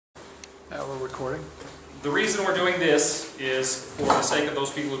We're recording. The reason we're doing this is for the sake of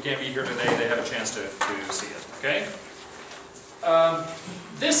those people who can't be here today, they have a chance to see it, okay?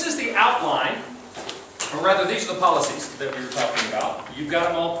 This is the outline, or rather these are the policies that we were talking about. You've got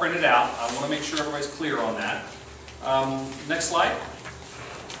them all printed out. I want to make sure everybody's clear on that. Next slide.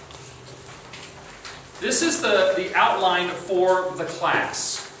 This is the outline for the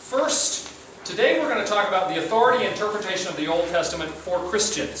class. First, today we're going to talk about the authority and interpretation of the Old Testament for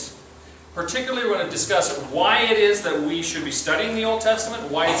Christians. Particularly, we're going to discuss why it is that we should be studying the Old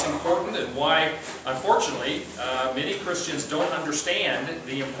Testament, why it's important, and why, unfortunately, many Christians don't understand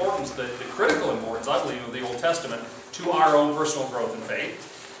the importance, the critical importance, I believe, of the Old Testament to our own personal growth in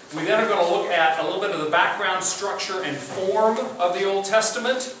faith. We then are going to look at a little bit of the background, structure, and form of the Old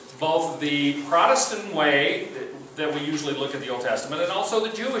Testament, both the Protestant way that we usually look at the Old Testament, and also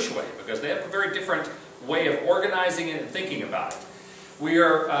the Jewish way, because they have a very different way of organizing it and thinking about it.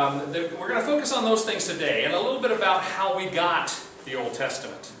 We're going to focus on those things today, and a little bit about how we got the Old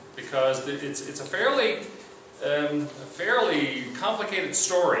Testament, because it's a fairly complicated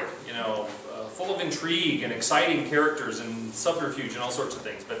story, you know, full of intrigue and exciting characters and subterfuge and all sorts of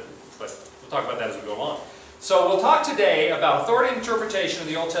things. But we'll talk about that as we go along. So we'll talk today about authority and interpretation of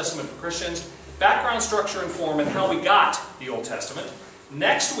the Old Testament for Christians, background, structure, and form, and how we got the Old Testament.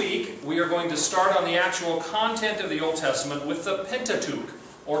 Next week, we are going to start on the actual content of the Old Testament with the Pentateuch,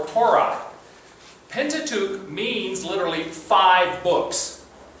 or Torah. Pentateuch means literally 5 books.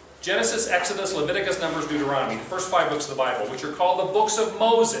 Genesis, Exodus, Leviticus, Numbers, Deuteronomy, the first 5 books of the Bible, which are called the books of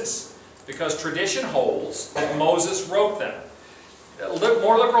Moses, because tradition holds that Moses wrote them.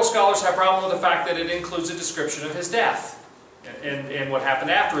 More liberal scholars have a problem with the fact that it includes a description of his death and what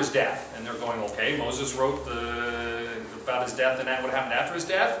happened after his death. And they're going, okay, Moses wrote about his death and what happened after his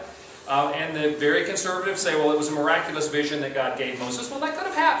death. And the very conservatives say, well, it was a miraculous vision that God gave Moses. Well, that could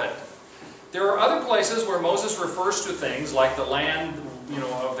have happened. There are other places where Moses refers to things like the land, you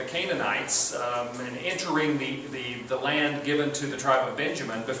know, of the Canaanites and entering the land given to the tribe of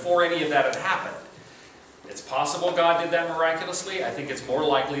Benjamin before any of that had happened. It's possible God did that miraculously. I think it's more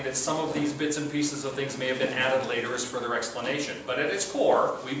likely that some of these bits and pieces of things may have been added later as further explanation. But at its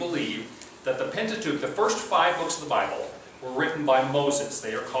core, we believe that the Pentateuch, the first 5 books of the Bible, were written by Moses.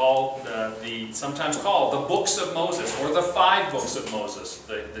 They are called, sometimes called the books of Moses, or the 5 books of Moses,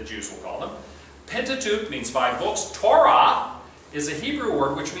 the Jews will call them. Pentateuch means 5 books. Torah is a Hebrew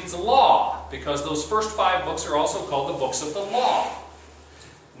word which means law, because those first 5 books are also called the books of the law.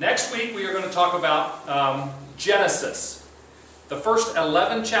 Next week we are going to talk about Genesis. The first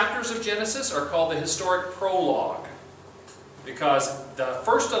 11 chapters of Genesis are called the historic prologue, because the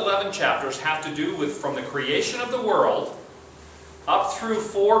first 11 chapters have to do with from the creation of the world up through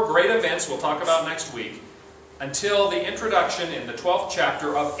 4 great events we'll talk about next week, until the introduction in the 12th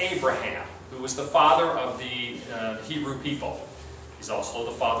chapter of Abraham, who was the father of the Hebrew people. He's also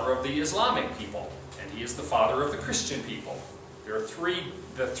the father of the Islamic people, and he is the father of the Christian people. There are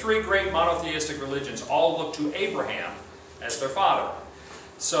the three great monotheistic religions all look to Abraham as their father.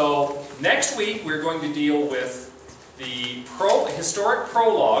 So next week we're going to deal with the historic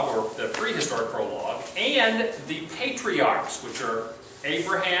prologue, or the prehistoric prologue, and the patriarchs, which are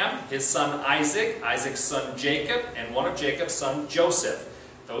Abraham, his son Isaac, Isaac's son Jacob, and one of Jacob's son Joseph.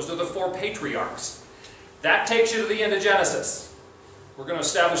 Those are the 4 patriarchs. That takes you to the end of Genesis. We're going to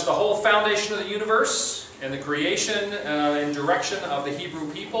establish the whole foundation of the universe and the creation and direction of the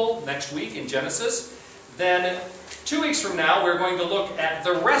Hebrew people next week in Genesis. Then 2 weeks from now we're going to look at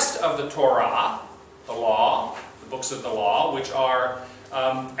the rest of the Torah, the law, books of the law, which are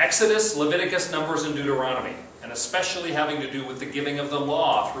Exodus, Leviticus, Numbers, and Deuteronomy, and especially having to do with the giving of the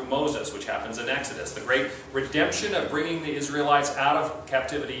law through Moses, which happens in Exodus, the great redemption of bringing the Israelites out of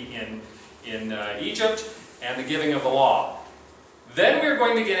captivity in Egypt, and the giving of the law. Then we're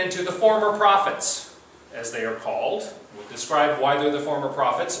going to get into the former prophets, as they are called. We'll describe why they're the former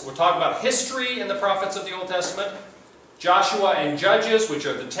prophets. We'll talk about history in the prophets of the Old Testament, Joshua and Judges, which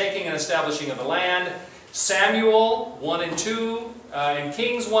are the taking and establishing of the land, Samuel 1 and 2, and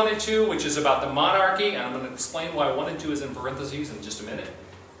Kings 1 and 2, which is about the monarchy, and I'm going to explain why 1 and 2 is in parentheses in just a minute.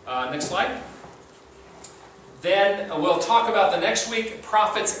 Next slide. Then we'll talk about the next week,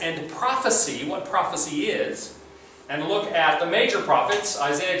 prophets and prophecy, what prophecy is, and look at the major prophets,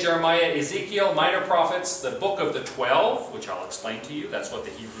 Isaiah, Jeremiah, Ezekiel, minor prophets, the book of the 12, which I'll explain to you. That's what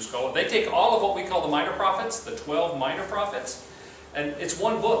the Hebrews call it. They take all of what we call the minor prophets, the 12 minor prophets, and it's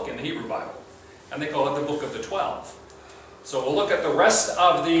one book in the Hebrew Bible. And they call it the Book of the 12. So we'll look at the rest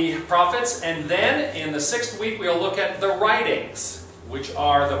of the prophets, and then in the 6th week we'll look at the writings. which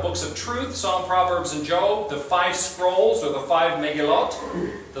are the books of truth, Psalm, Proverbs, and Job, the 5 scrolls, or the 5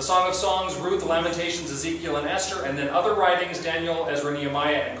 Megillot, the Song of Songs, Ruth, Lamentations, Ezekiel, and Esther, and then other writings, Daniel, Ezra,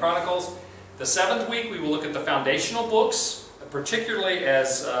 Nehemiah, and Chronicles. The 7th week, we will look at the foundational books, particularly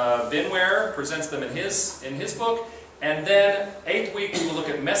as Binware presents them in his book. And then 8th week, we will look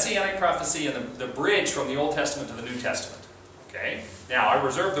at Messianic prophecy and the bridge from the Old Testament to the New Testament. Okay? Now, I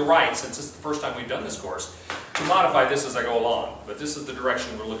reserve the right, since this is the first time we've done this course, to modify this as I go along. But this is the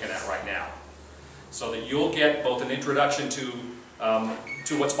direction we're looking at right now. So that you'll get both an introduction to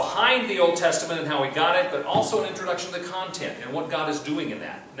what's behind the Old Testament and how we got it, but also an introduction to the content and what God is doing in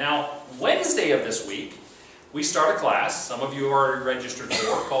that. Now, Wednesday of this week, we start a class, some of you are already registered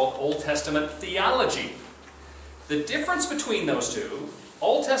for, called Old Testament Theology. The difference between those two,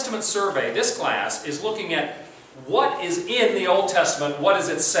 Old Testament Survey, this class, is looking at what is in the Old Testament, what does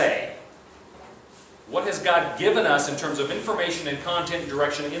it say? What has God given us in terms of information and content and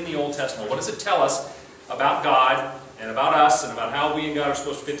direction in the Old Testament? What does it tell us about God and about us and about how we and God are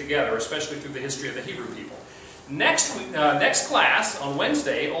supposed to fit together, especially through the history of the Hebrew people? Next class, on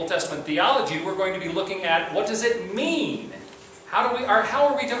Wednesday, Old Testament Theology, we're going to be looking at what does it mean? How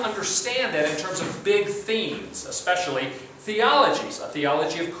are we to understand that in terms of big themes, especially theologies? A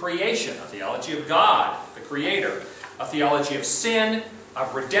theology of creation, a theology of God, the Creator, a theology of sin,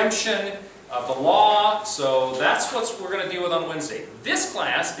 of redemption, of the law. So that's what we're going to deal with on Wednesday. This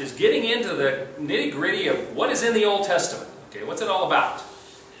class is getting into the nitty-gritty of what is in the Old Testament. Okay, what's it all about?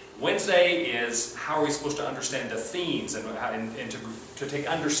 Wednesday is how are we supposed to understand the themes and to take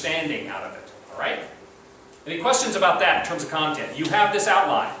understanding out of it. All right? Any questions about that in terms of content? You have this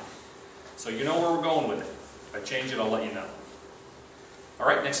outline, so you know where we're going with it. If I change it, I'll let you know. All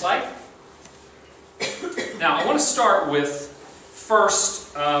right, next slide. Now, I want to start with,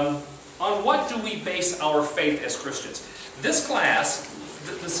 first, on what do we base our faith as Christians? This class,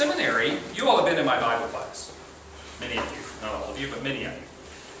 the seminary, you all have been in my Bible class. Many of you. Not all of you, but many of you.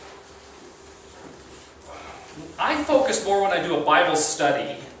 I focus more when I do a Bible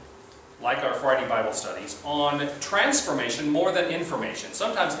study, like our Friday Bible studies, on transformation more than information.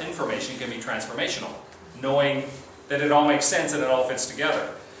 Sometimes information can be transformational, knowing that it all makes sense and it all fits together.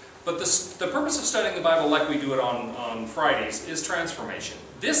 But the purpose of studying the Bible like we do it on Fridays is transformation.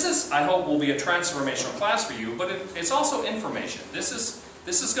 This is, I hope, will be a transformational class for you, but it's also information. This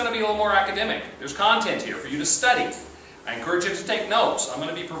is going to be a little more academic. There's content here for you to study. I encourage you to take notes. I'm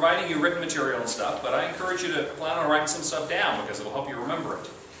going to be providing you written material and stuff, but I encourage you to plan on writing some stuff down because it will help you remember it.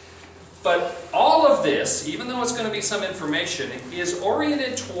 But all of this, even though it's going to be some information, is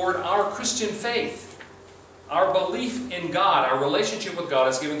oriented toward our Christian faith. Our belief in God, our relationship with God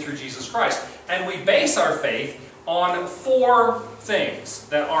is given through Jesus Christ. And we base our faith on 4 things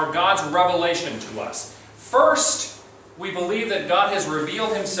that are God's revelation to us. First, we believe that God has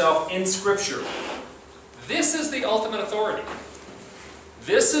revealed Himself in Scripture. This is the ultimate authority.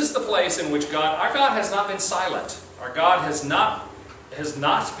 This is the place in which our God has not been silent. Our God has not,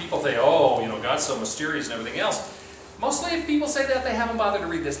 people say, oh, God's so mysterious and everything else. Mostly if people say that, they haven't bothered to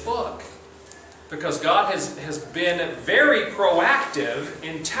read this book. Because God has been very proactive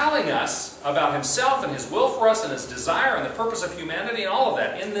in telling us about Himself and His will for us and His desire and the purpose of humanity and all of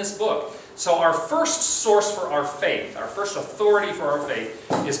that in this book. So our first source for our faith, our first authority for our faith,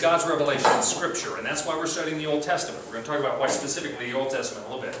 is God's revelation in Scripture. And that's why we're studying the Old Testament. We're going to talk about why specifically the Old Testament a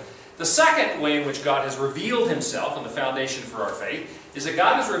little bit. The second way in which God has revealed Himself and the foundation for our faith is that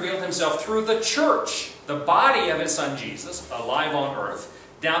God has revealed Himself through the church, the body of His Son Jesus, alive on earth,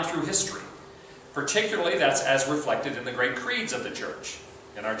 down through history. Particularly, that's as reflected in the great creeds of the church.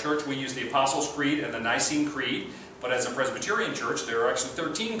 In our church, we use the Apostles' Creed and the Nicene Creed, but as a Presbyterian church, there are actually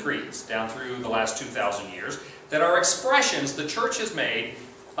 13 creeds down through the last 2,000 years that are expressions the church has made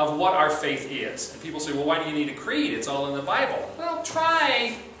of what our faith is. And people say, well, why do you need a creed? It's all in the Bible. Well,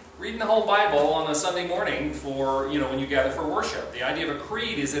 try reading the whole Bible on a Sunday morning for, when you gather for worship. The idea of a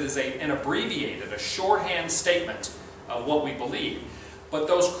creed is it is an abbreviated, a shorthand statement of what we believe. But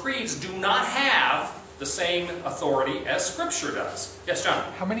those creeds do not have the same authority as Scripture does. Yes,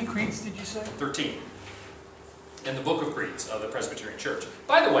 John? How many creeds did you say? 13. In the Book of Creeds of the Presbyterian Church.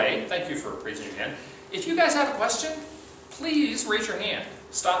 By the way, thank you for raising your hand. If you guys have a question, please raise your hand.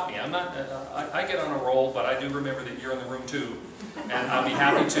 Stop me. I get on a roll, but I do remember that you're in the room too. And I'll be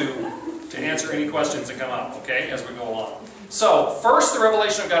happy to answer any questions that come up, okay, as we go along. So, first, the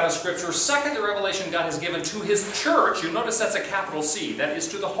revelation of God in Scripture. Second, the revelation God has given to His church. You'll notice that's a capital C. That is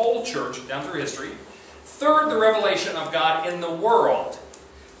to the whole church down through history. Third, the revelation of God in the world.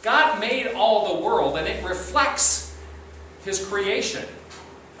 God made all the world, and it reflects His creation.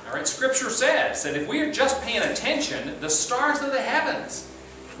 All right, Scripture says that if we are just paying attention, the stars of the heavens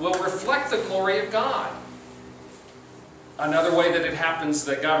will reflect the glory of God. Another way that it happens,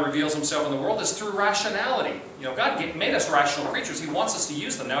 that God reveals Himself in the world, is through rationality. You know, God made us rational creatures. He wants us to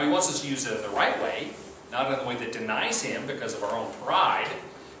use them. Now, He wants us to use it in the right way, not in the way that denies Him because of our own pride.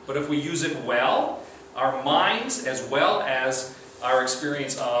 But if we use it well, our minds, as well as our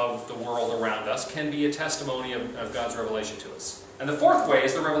experience of the world around us, can be a testimony of God's revelation to us. And the fourth way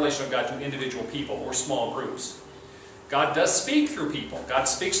is the revelation of God to individual people or small groups. God does speak through people. God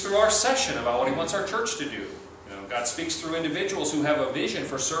speaks through our session about what He wants our church to do. God speaks through individuals who have a vision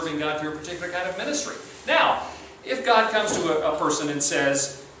for serving God through a particular kind of ministry. Now, if God comes to a person and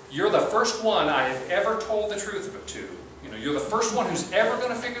says, "You're the first one I have ever told the truth to. You're the first one who's ever going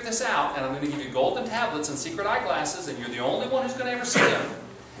to figure this out, and I'm going to give you golden tablets and secret eyeglasses, and you're the only one who's going to ever see them.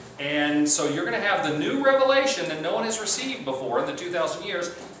 And so you're going to have the new revelation that no one has received before in the 2,000 years,"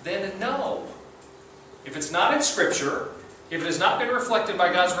 then no. If it's not in Scripture, if it has not been reflected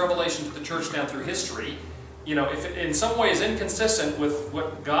by God's revelation to the church down through history, if it in some way is inconsistent with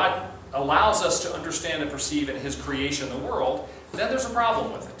what God allows us to understand and perceive in His creation of the world, then there's a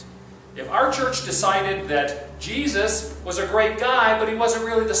problem with it. If our church decided that Jesus was a great guy, but He wasn't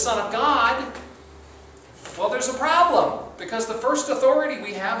really the Son of God, well, there's a problem. Because the first authority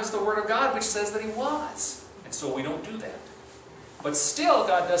we have is the Word of God, which says that He was. And so we don't do that. But still,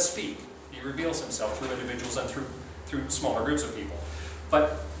 God does speak. He reveals Himself through individuals and through smaller groups of people.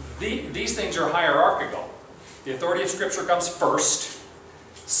 But these things are hierarchical. The authority of Scripture comes first.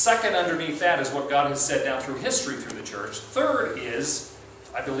 Second, underneath that, is what God has said down through history through the church. Third is,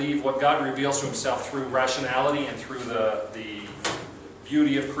 I believe, what God reveals to Himself through rationality and through the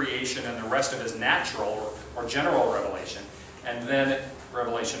beauty of creation, and the rest of His natural or general revelation. And then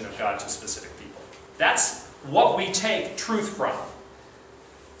revelation of God to specific people. That's what we take truth from.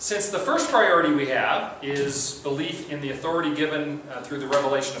 Since the first priority we have is belief in the authority given through the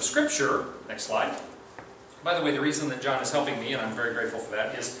revelation of Scripture. Next slide. By the way, the reason that John is helping me, and I'm very grateful for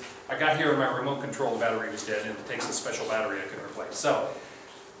that, is I got here and my remote control, the battery was dead, and it takes a special battery I can replace. So,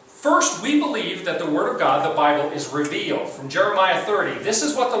 first, we believe that the Word of God, the Bible, is revealed. From Jeremiah 30, "This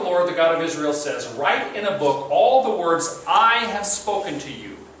is what the Lord, the God of Israel, says, write in a book all the words I have spoken to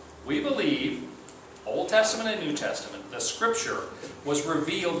you." We believe, Old Testament and New Testament, the Scripture was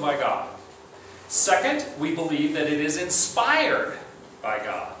revealed by God. Second, we believe that it is inspired by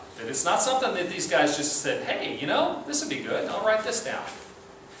God. That it's not something that these guys just said, "Hey, this would be good, I'll write this down."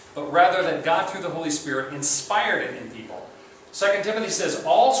 But rather that God, through the Holy Spirit, inspired it in people. 2 Timothy says,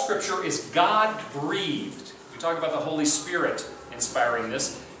 all Scripture is God-breathed. We talk about the Holy Spirit inspiring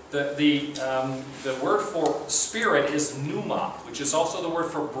this. The word for spirit is pneuma, which is also the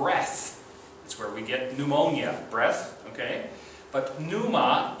word for breath. It's where we get pneumonia, breath, okay? But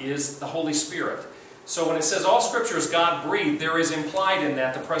pneuma is the Holy Spirit. So when it says all Scripture is God-breathed, there is implied in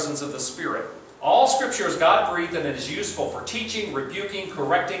that the presence of the Spirit. All Scripture is God-breathed, and it is useful for teaching, rebuking,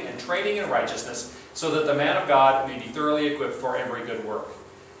 correcting, and training in righteousness, so that the man of God may be thoroughly equipped for every good work.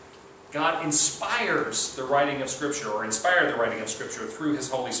 God inspires the writing of Scripture, or inspired the writing of Scripture through His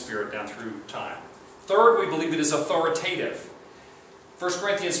Holy Spirit down through time. Third, we believe it is authoritative. 1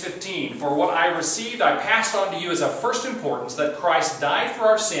 Corinthians 15, "For what I received I passed on to you as of first importance, that Christ died for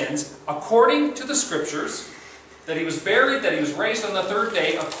our sins according to the Scriptures, that He was buried, that He was raised on the third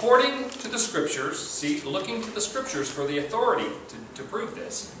day according to the Scriptures." See, looking to the Scriptures for the authority to prove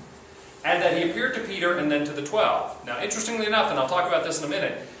this. "And that He appeared to Peter and then to the 12. Now, interestingly enough, and I'll talk about this in a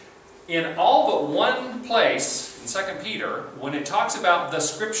minute, in all but one place in 2 Peter, when it talks about the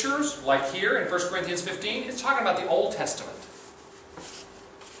Scriptures, like here in 1 Corinthians 15, it's talking about the Old Testament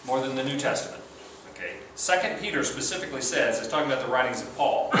more than the New Testament. Okay? 2 Peter specifically says, it's talking about the writings of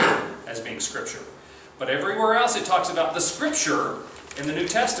Paul as being Scripture. But everywhere else it talks about the Scripture in the New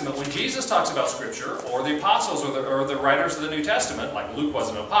Testament. When Jesus talks about Scripture, or the apostles or the writers of the New Testament, like Luke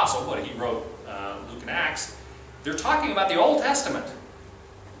wasn't an apostle, but he wrote Luke and Acts, they're talking about the Old Testament,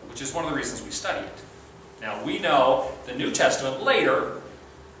 which is one of the reasons we study it. Now, we know the New Testament later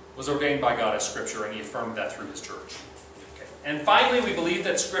was ordained by God as Scripture, and He affirmed that through His church. And finally, we believe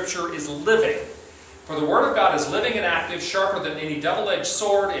that Scripture is living. For the Word of God is living and active, sharper than any double-edged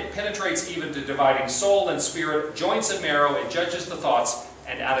sword. It penetrates even to dividing soul and spirit, joints and marrow. It judges the thoughts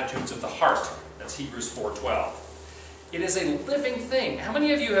and attitudes of the heart. That's Hebrews 4:12. It is a living thing. How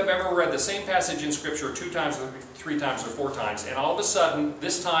many of you have ever read the same passage in Scripture 2 times or 3 times or 4 times, and all of a sudden,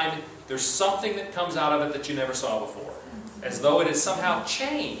 this time, there's something that comes out of it that you never saw before? As though it has somehow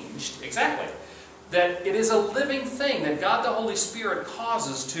changed. Exactly. That it is a living thing that God the Holy Spirit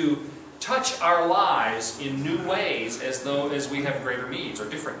causes to touch our lives in new ways as we have greater needs or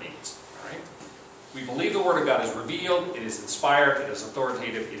different needs. Right? We believe the Word of God is revealed, it is inspired, it is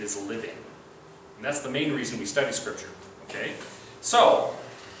authoritative, it is living. And that's the main reason we study Scripture. Okay? So,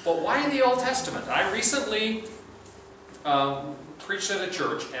 but why the Old Testament? I recently preached at a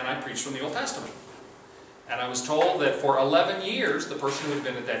church, and I preached from the Old Testament. And I was told that for 11 years, the person who had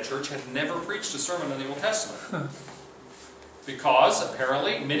been at that church had never preached a sermon in the Old Testament. Because,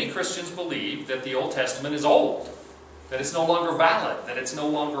 apparently, many Christians believe that the Old Testament is old, that it's no longer valid, that it's no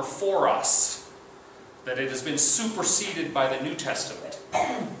longer for us, that it has been superseded by the New Testament.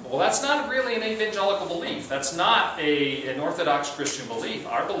 Well, that's not really an evangelical belief. That's not an Orthodox Christian belief.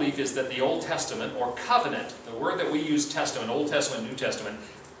 Our belief is that the Old Testament, or covenant, the word that we use, testament, Old Testament, New Testament,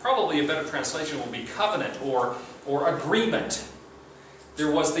 probably a better translation will be covenant or agreement.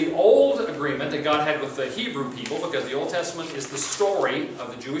 There was the old agreement that God had with the Hebrew people, because the Old Testament is the story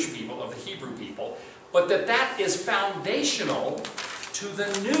of the Jewish people, of the Hebrew people, but that is foundational to the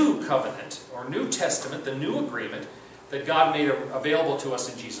new covenant, or New Testament, the new agreement that God made available to us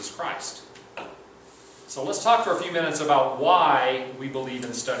in Jesus Christ. So let's talk for a few minutes about why we believe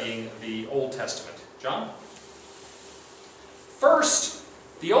in studying the Old Testament. John? First,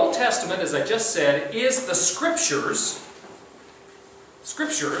 the Old Testament, as I just said, is the Scriptures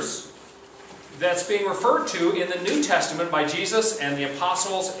that's being referred to in the New Testament by Jesus and the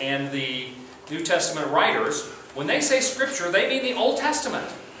apostles and the New Testament writers. When they say Scripture, they mean the Old Testament.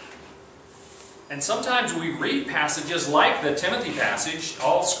 And sometimes we read passages like the Timothy passage,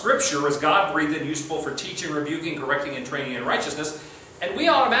 all Scripture is God-breathed and useful for teaching, rebuking, correcting, and training in righteousness, and we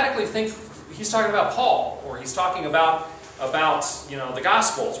automatically think he's talking about Paul, or he's talking about the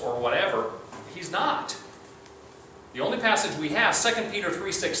Gospels or whatever. He's not. The only passage we have, 2 Peter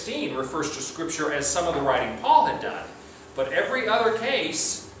 3:16, refers to Scripture as some of the writing Paul had done. But every other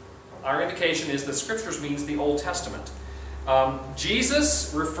case, our indication is that Scriptures means the Old Testament.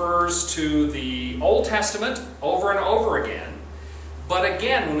 Jesus refers to the Old Testament over and over again. But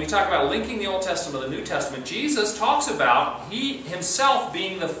again, when we talk about linking the Old Testament to the New Testament, Jesus talks about He Himself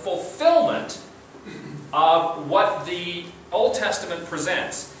being the fulfillment of what the Old Testament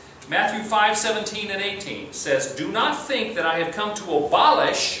presents. Matthew 5:17 and 18 says, "Do not think that I have come to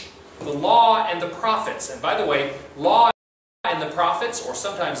abolish the law and the prophets." And by the way, law and the prophets, or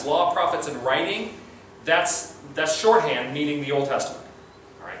sometimes law, prophets, and writing, that's shorthand meaning the Old Testament.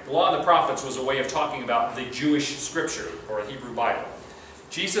 All right? The law and the prophets was a way of talking about the Jewish Scripture, or the Hebrew Bible.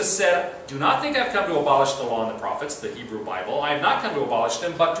 Jesus said, "Do not think I've come to abolish the law and the prophets," the Hebrew Bible. "I have not come to abolish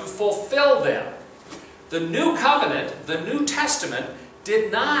them, but to fulfill them." The New Covenant, the New Testament,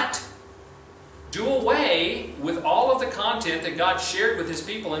 did not do away with all of the content that God shared with His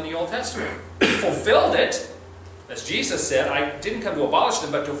people in the Old Testament. He fulfilled it. As Jesus said, "I didn't come to abolish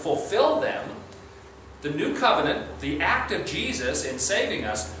them, but to fulfill them." The New Covenant, the act of Jesus in saving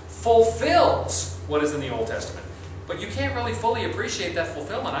us, fulfills what is in the Old Testament. But you can't really fully appreciate that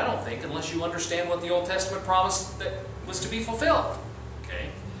fulfillment, I don't think, unless you understand what the Old Testament promised that was to be fulfilled. Okay?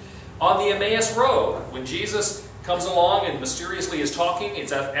 On the Emmaus Road, when Jesus comes along and mysteriously is talking,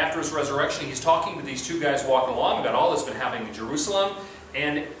 it's after His resurrection, He's talking to these two guys walking along about all that's been happening in Jerusalem,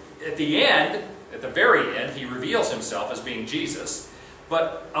 and at the end, at the very end, He reveals Himself as being Jesus.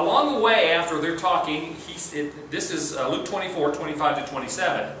 But along the way, after they're talking, this is Luke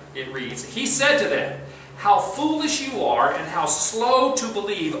 24:25-27, it reads, "He said to them, 'How foolish you are, and how slow to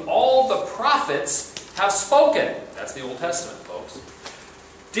believe all the prophets have spoken.'" That's the Old Testament, folks.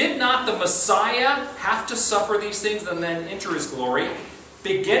 "Did not the Messiah have to suffer these things and then enter His glory?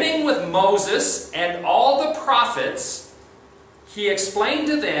 Beginning with Moses and all the prophets, He explained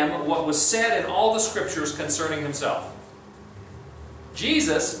to them what was said in all the Scriptures concerning Himself."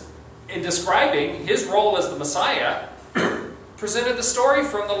 Jesus, in describing His role as the Messiah, presented the story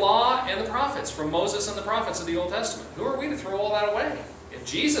from the law and the prophets, from Moses and the prophets of the Old Testament. Who are we to throw all that away? If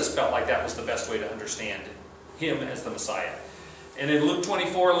Jesus felt like that was the best way to understand Him as the Messiah. And in Luke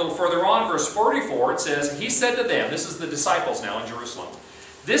 24, a little further on, verse 44, it says, "He said to them," this is the disciples now in Jerusalem,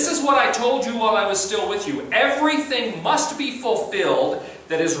 "This is what I told you while I was still with you. Everything must be fulfilled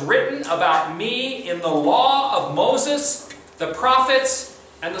that is written about me in the law of Moses, the prophets,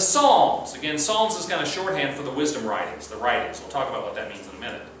 and the Psalms." Again, Psalms is kind of shorthand for the wisdom writings, the writings. We'll talk about what that means in a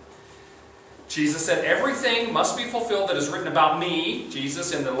minute. Jesus said, "Everything must be fulfilled that is written about me,"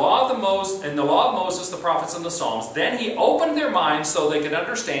 Jesus, "in the law of Moses, the prophets, and the Psalms." Then He opened their minds so they could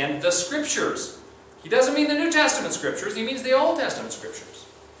understand the Scriptures. He doesn't mean the New Testament Scriptures, He means the Old Testament Scriptures.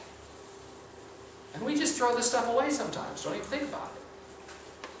 And we just throw this stuff away sometimes, don't even think about it.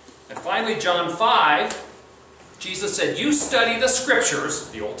 And finally, John 5, Jesus said, "You study the Scriptures,"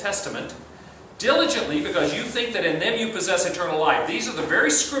 the Old Testament, "diligently because you think that in them you possess eternal life. These are the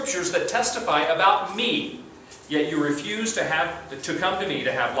very Scriptures that testify about me, yet you refuse to come to me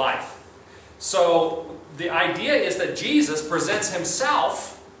to have life." So the idea is that Jesus presents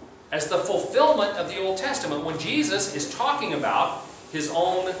himself as the fulfillment of the Old Testament. When Jesus is talking about his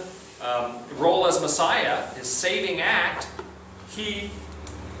own role as Messiah, his saving act, he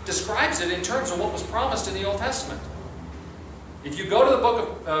describes it in terms of what was promised in the Old Testament. If you go to the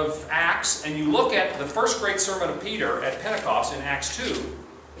book of Acts and you look at the first great sermon of Peter at Pentecost in Acts 2,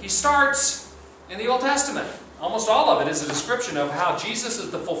 he starts in the Old Testament. Almost all of it is a description of how Jesus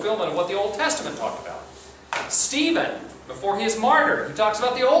is the fulfillment of what the Old Testament talked about. Stephen, before he is martyred, he talks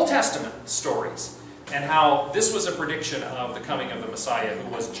about the Old Testament stories and how this was a prediction of the coming of the Messiah,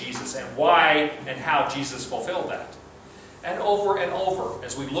 who was Jesus, and why and how Jesus fulfilled that. And over,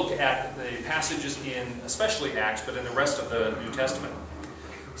 as we look at the passages in, especially Acts, but in the rest of the New Testament.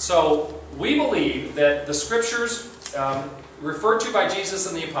 So, we believe that the Scriptures referred to by Jesus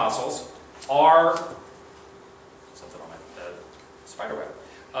and the Apostles are, something on my spiderweb,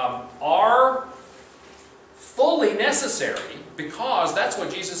 are fully necessary because that's what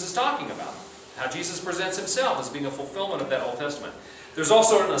Jesus is talking about. How Jesus presents himself as being a fulfillment of that Old Testament. There's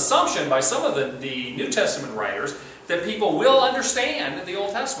also an assumption by some of the New Testament writers that people will understand the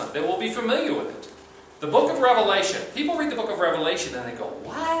Old Testament. They will be familiar with it. The book of Revelation. People read the book of Revelation and they go,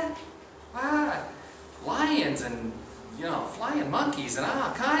 "What? What? Lions and, flying monkeys and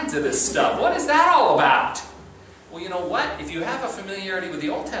all kinds of this stuff. What is that all about?" Well, you know what? If you have a familiarity with the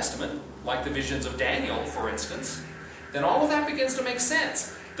Old Testament, like the visions of Daniel, for instance, then all of that begins to make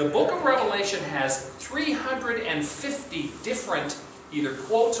sense. The book of Revelation has 350 different either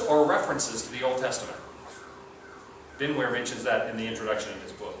quotes or references to the Old Testament. Benware mentions that in the introduction of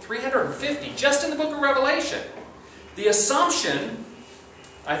his book. 350 just in the book of Revelation. The assumption,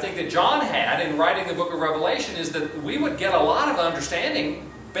 I think, that John had in writing the book of Revelation is that we would get a lot of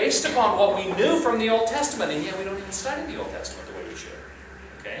understanding based upon what we knew from the Old Testament, and yet we don't even study the Old Testament the way we should.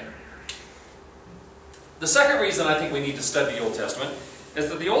 Okay? The second reason I think we need to study the Old Testament is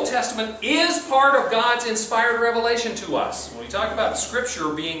that the Old Testament is part of God's inspired revelation to us. When we talk about Scripture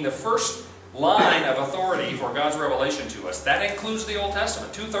being the first line of authority for God's revelation to us, that includes the Old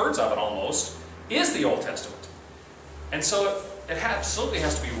Testament. 2/3 of it almost is the Old Testament. And so it absolutely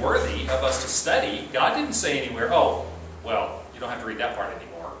has to be worthy of us to study. God didn't say anywhere, "Oh, well, you don't have to read that part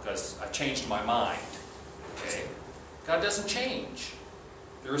anymore because I've changed my mind." Okay? God doesn't change.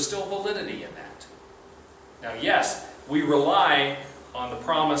 There is still validity in that. Now, yes, we rely on the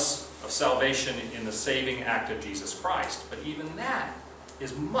promise of salvation in the saving act of Jesus Christ, but even that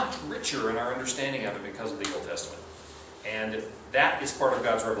is much richer in our understanding of it because of the Old Testament. And that is part of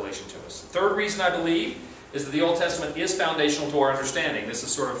God's revelation to us. The third reason I believe is that the Old Testament is foundational to our understanding. This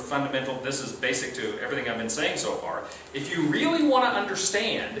is sort of fundamental, this is basic to everything I've been saying so far. If you really want to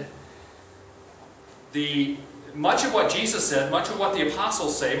understand much of what Jesus said, much of what the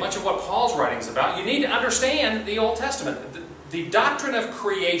apostles say, much of what Paul's writing is about, you need to understand the Old Testament. The doctrine of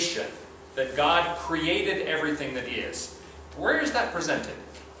creation, that God created everything that is. Where is that presented?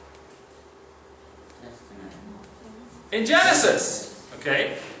 In Genesis.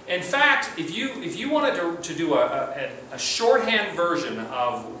 Okay? In fact, if you wanted to do a shorthand version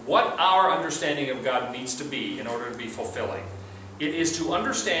of what our understanding of God needs to be in order to be fulfilling, it is to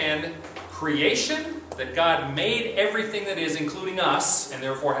understand creation, that God made everything that is, including us, and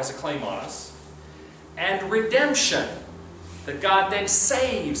therefore has a claim on us, and redemption, that God then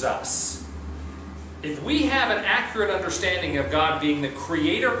saves us. If we have an accurate understanding of God being the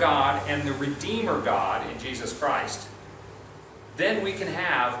Creator God and the Redeemer God in Jesus Christ, then we can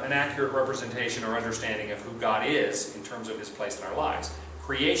have an accurate representation or understanding of who God is in terms of His place in our lives.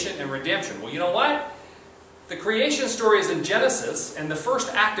 Creation and redemption. Well, you know what? The creation story is in Genesis, and the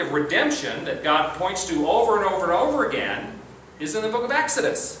first act of redemption that God points to over and over and over again is in the book of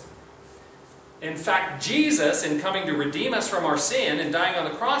Exodus. In fact, Jesus, in coming to redeem us from our sin and dying on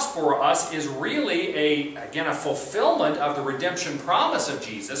the cross for us, is really, again, a fulfillment of the redemption promise of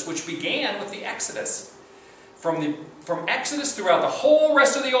Jesus, which began with the Exodus. From Exodus throughout the whole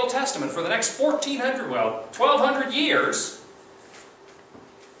rest of the Old Testament, for the next 1,200 years,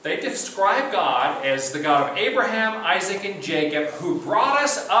 they describe God as the God of Abraham, Isaac, and Jacob, who brought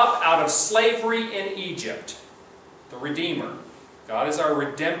us up out of slavery in Egypt. The Redeemer. God is our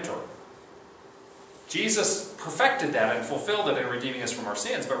Redemptor. Jesus perfected that and fulfilled it in redeeming us from our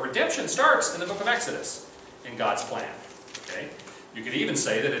sins. But redemption starts in the book of Exodus in God's plan. Okay? You could even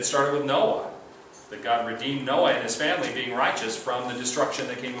say that it started with Noah. That God redeemed Noah and his family, being righteous, from the destruction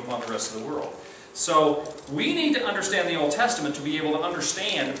that came upon the rest of the world. So we need to understand the Old Testament to be able to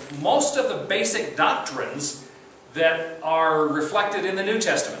understand most of the basic doctrines that are reflected in the New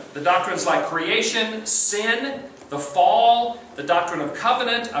Testament. The doctrines like creation, sin, the fall, the doctrine of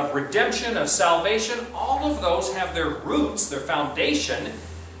covenant, of redemption, of salvation, all of those have their roots, their foundation,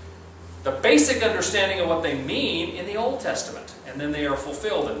 the basic understanding of what they mean in the Old Testament, and then they are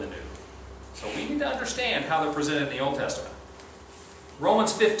fulfilled in the New. So we need to understand how they're presented in the Old Testament.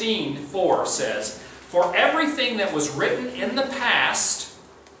 Romans 15:4 says, "For everything that was written in the past,"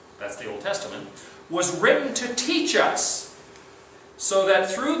 that's the Old Testament, "was written to teach us, so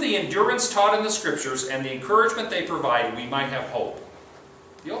that through the endurance taught in the Scriptures and the encouragement they provide, we might have hope."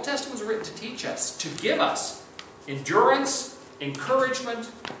 The Old Testament was written to teach us, to give us endurance, encouragement,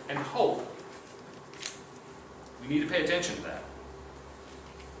 and hope. We need to pay attention to that.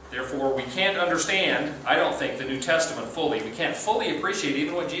 Therefore, we can't understand, I don't think, the New Testament fully. We can't fully appreciate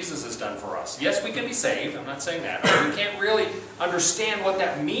even what Jesus has done for us. Yes, we can be saved. I'm not saying that. But we can't really understand what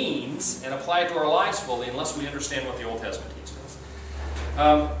that means and apply it to our lives fully unless we understand what the Old Testament teaches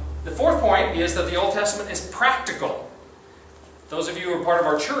us. The fourth point is that the Old Testament is practical. Those of you who are part of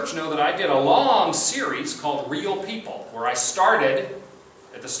our church know that I did a long series called Real People, where I started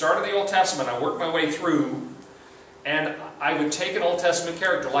at the start of the Old Testament. I worked my way through, and I would take an Old Testament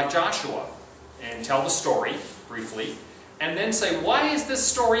character like Joshua and tell the story briefly, and then say, why is this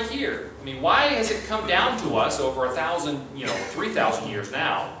story here? I mean, why has it come down to us over 3,000 years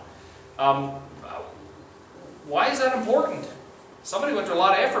now? Why is that important? Somebody went to a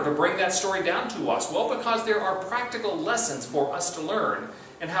lot of effort to bring that story down to us. Well, because there are practical lessons for us to learn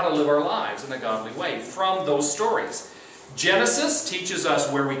and how to live our lives in a godly way from those stories. Genesis teaches us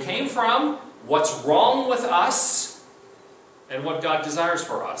where we came from, what's wrong with us, and what God desires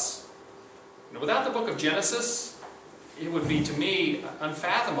for us. Without the book of Genesis, it would be, to me,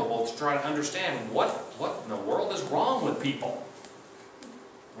 unfathomable to try to understand what in the world is wrong with people.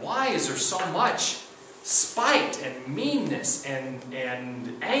 Why is there so much spite and meanness and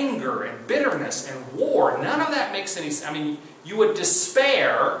anger and bitterness and war? None of that makes any sense. I mean, you would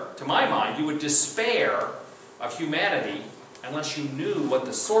despair, to my mind, you would despair of humanity unless you knew what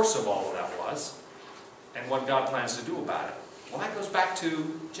the source of all of that was and what God plans to do about it. Well, that goes back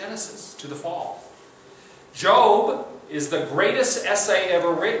to Genesis, to the fall. Job is the greatest essay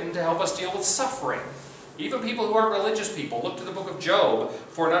ever written to help us deal with suffering. Even people who aren't religious people look to the book of Job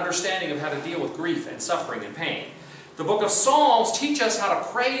for an understanding of how to deal with grief and suffering and pain. The book of Psalms teach us how to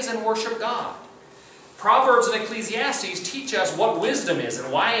praise and worship God. Proverbs and Ecclesiastes teach us what wisdom is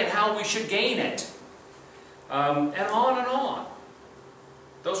and why and how we should gain it. And on and on.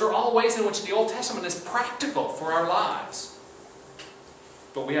 Those are all ways in which the Old Testament is practical for our lives.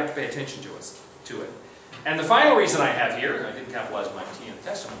 But we have to pay attention to it. And the final reason I have here, I didn't capitalize my T in the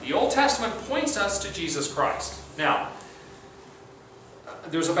Testament, the Old Testament points us to Jesus Christ. Now,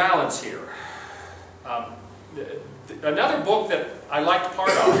 there's a balance here. Another book that I liked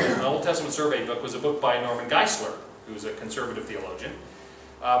part of, an Old Testament survey book, was a book by Norman Geisler, who's a conservative theologian,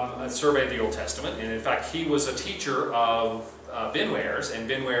 a survey of the Old Testament. And in fact, he was a teacher of Binware's, and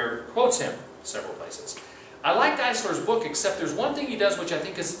Binware quotes him several places. I like Geisler's book, except there's one thing he does which I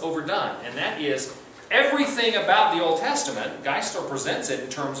think is overdone, and that is everything about the Old Testament, Geisler presents it in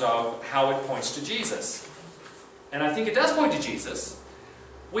terms of how it points to Jesus. And I think it does point to Jesus.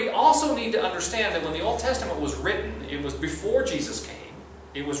 We also need to understand that when the Old Testament was written, it was before Jesus came.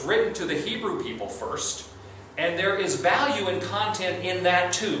 It was written to the Hebrew people first, and there is value and content in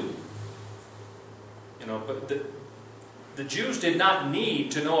that too. But the Jews did not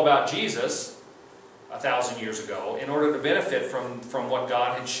need to know about Jesus 1,000 years ago in order to benefit from what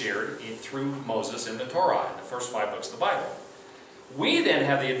God had shared through Moses in the Torah, in the first 5 books of the Bible. We then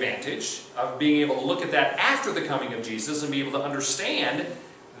have the advantage of being able to look at that after the coming of Jesus and be able to understand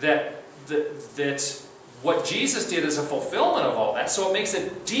that what Jesus did is a fulfillment of all that, so it makes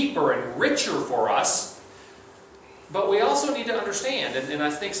it deeper and richer for us. But we also need to understand, and I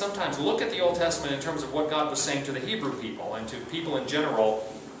think sometimes look at the Old Testament in terms of what God was saying to the Hebrew people and to people in general,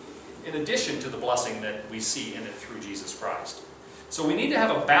 in addition to the blessing that we see in it through Jesus Christ. So we need to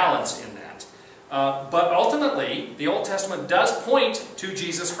have a balance in that. But ultimately, the Old Testament does point to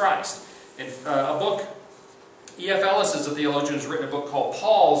Jesus Christ. In a book, E.F. Ellis is a theologian who's written a book called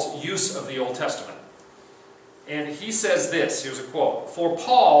Paul's Use of the Old Testament. And he says this, here's a quote, "For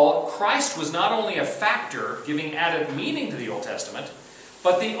Paul, Christ was not only a factor giving added meaning to the Old Testament,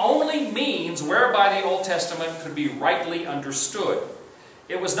 but the only means whereby the Old Testament could be rightly understood.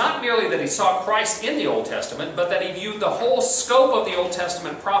 It was not merely that he saw Christ in the Old Testament, but that he viewed the whole scope of the Old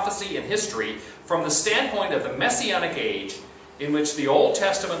Testament prophecy and history from the standpoint of the Messianic age in which the Old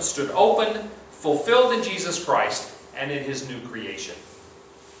Testament stood open, fulfilled in Jesus Christ and in His new creation.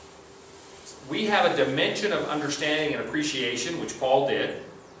 We have a dimension of understanding and appreciation, which Paul did,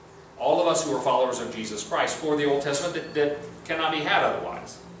 all of us who are followers of Jesus Christ, for the Old Testament that cannot be had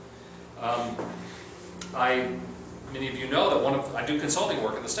otherwise. Many of you know that I do consulting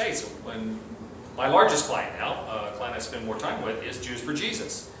work in the States, and my largest client now, a client I spend more time with, is Jews for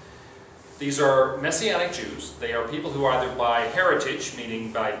Jesus. These are Messianic Jews. They are people who are either by heritage,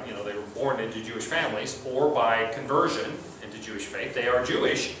 meaning by, they were born into Jewish families, or by conversion into Jewish faith. They are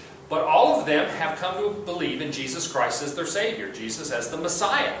Jewish, but all of them have come to believe in Jesus Christ as their Savior, Jesus as the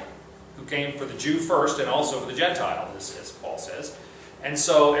Messiah, who came for the Jew first and also for the Gentile, as Paul says. And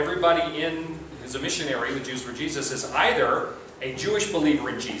so everybody who's a missionary with Jews for Jesus is either a Jewish believer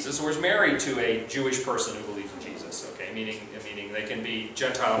in Jesus or is married to a Jewish person who believes in Jesus. Okay, meaning they can be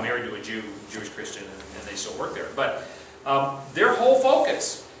Gentile married to a Jewish Christian, and they still work there. But their whole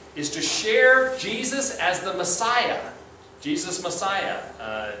focus is to share Jesus as the Messiah, Jesus Messiah,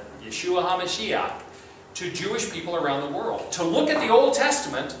 Yeshua HaMashiach, to Jewish people around the world. To look at the Old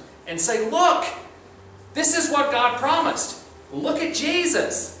Testament and say, look, this is what God promised. Look at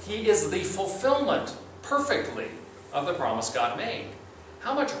Jesus. He is the fulfillment perfectly of the promise God made.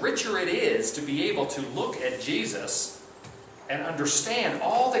 How much richer it is to be able to look at Jesus and understand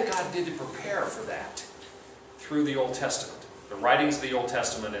all that God did to prepare for that through the Old Testament, the writings of the Old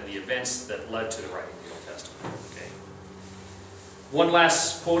Testament and the events that led to the writing of the Old Testament. Okay. One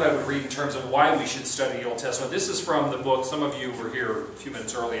last quote I would read in terms of why we should study the Old Testament. This is from the book. Some of you were here a few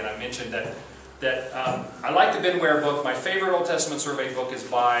minutes early, and I mentioned that I like the Ben Ware book. My favorite Old Testament survey book is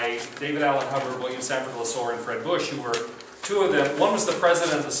by David Allen Hubbard, William Sanford Lasore, and Fred Bush, who were two of them. One was the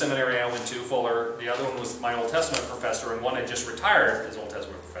president of the seminary I went to, Fuller. The other one was my Old Testament professor, and one had just retired as Old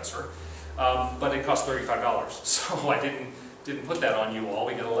Testament professor. But it cost $35, so I didn't put that on you all.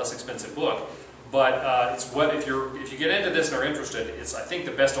 We get a less expensive book. But it's what if you get into this and are interested, it's I think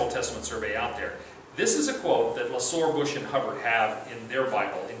the best Old Testament survey out there. This is a quote that Lasore, Bush, and Hubbard have in their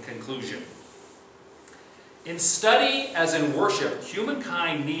Bible in conclusion. In study as in worship,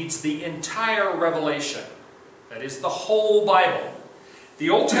 humankind needs the entire revelation. That is the whole Bible.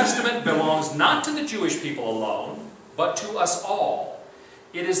 The Old Testament belongs not to the Jewish people alone, but to us all.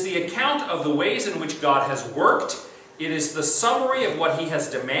 It is the account of the ways in which God has worked. It is the summary of what He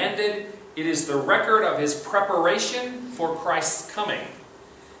has demanded. It is the record of His preparation for Christ's coming.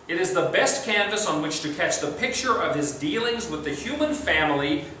 It is the best canvas on which to catch the picture of His dealings with the human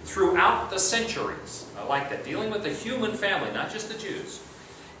family throughout the centuries. I like that. Dealing with the human family, not just the Jews.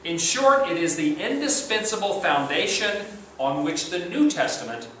 In short, it is the indispensable foundation on which the New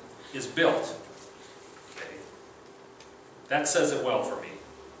Testament is built. Okay. That says it well for me.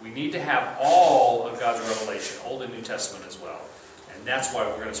 We need to have all of God's revelation, Old and New Testament as well. And that's why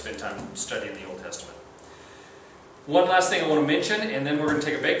we're going to spend time studying the Old Testament. One last thing I want to mention, and then we're going to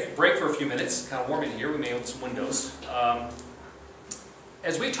take a break for a few minutes. It's kind of warm in here. We may open some windows.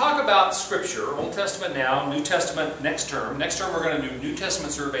 As we talk about Scripture, Old Testament now, New Testament next term. Next term we're going to do New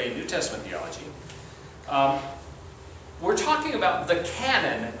Testament survey and New Testament theology. We're talking about the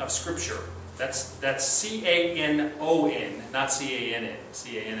canon of Scripture. That's C-A-N-O-N, not C-A-N-N.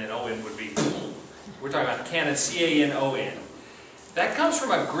 C-A-N-N-O-N would be, we're talking about canon, C-A-N-O-N. That comes from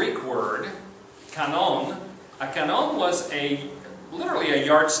a Greek word, kanon. A kanon was literally a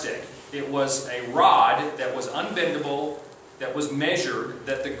yardstick. It was a rod that was unbendable, that was measured,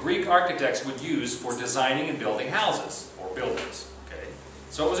 that the Greek architects would use for designing and building houses or buildings. Okay?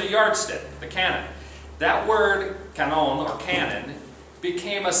 So it was a yardstick, the canon. That word, kanon or canon,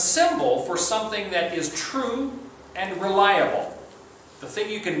 became a symbol for something that is true and reliable. The thing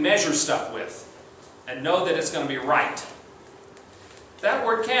you can measure stuff with and know that it's going to be right. That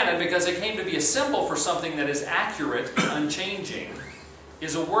word canon, because it came to be a symbol for something that is accurate and unchanging,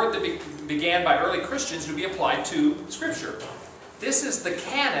 is a word that began by early Christians to be applied to Scripture. This is the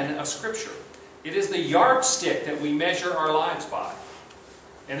canon of Scripture. It is the yardstick that we measure our lives by.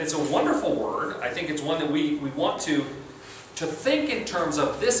 And it's a wonderful word. I think it's one that we want to think in terms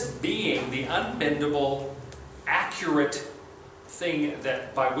of this being the unbendable, accurate thing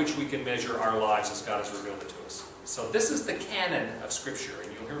that by which we can measure our lives as God has revealed it to us. So this is the canon of Scripture,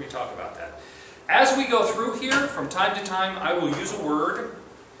 and you'll hear me talk about that. As we go through here, from time to time, I will use a word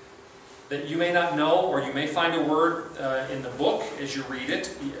that you may not know, or you may find a word in the book as you read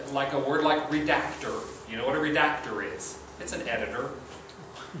it, like a word like redactor. You know what a redactor is? It's an editor.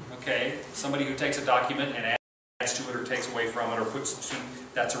 Okay? Somebody who takes a document and adds to it or takes away from it or puts to,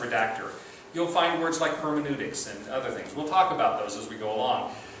 that's a redactor. You'll find words like hermeneutics and other things. We'll talk about those as we go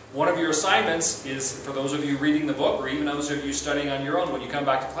along. one of your assignments is, for those of you reading the book, or even those of you studying on your own, when you come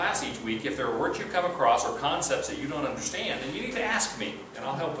back to class each week, if there are words you come across or concepts that you don't understand, then you need to ask me, and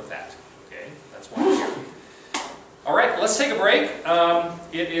I'll help with that. Okay? That's why I'm here. All right, let's take a break. I've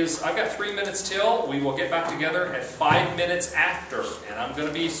got 3 minutes till. We will get back together at 5 minutes after, and I'm going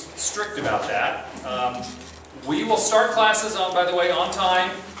to be strict about that. We will start classes, by the way, on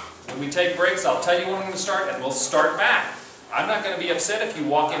time. When we take breaks, I'll tell you when I'm going to start, and we'll start back. I'm not going to be upset if you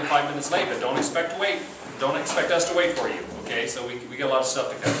walk in 5 minutes late, but don't expect us to wait for you. Okay, so we got a lot of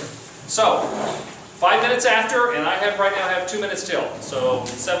stuff to cover. So, 5 minutes after, and right now I have 2 minutes till. So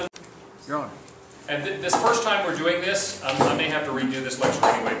 7. Your Honor. And this first time we're doing this, I may have to redo this lecture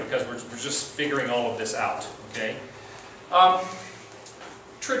anyway because we're just figuring all of this out. Okay.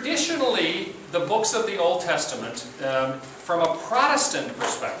 Traditionally, the books of the Old Testament, from a Protestant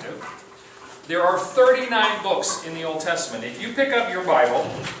perspective, there are 39 books in the Old Testament. If you pick up your Bible,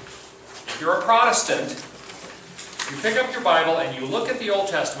 if you're a Protestant, you pick up your Bible and you look at the Old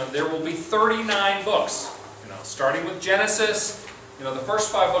Testament, there will be 39 books. Starting with Genesis, the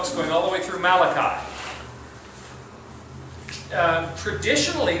first 5 books going all the way through Malachi.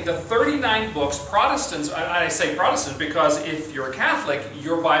 Traditionally, the 39 books, Protestants, I say Protestants because if you're a Catholic,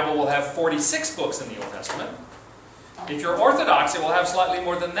 your Bible will have 46 books in the Old Testament. If you're Orthodox, it will have slightly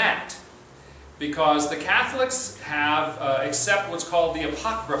more than that. Because the Catholics have, accept what's called the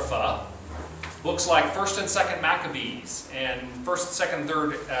Apocrypha, books like 1st and 2nd Maccabees, and 1st, 2nd,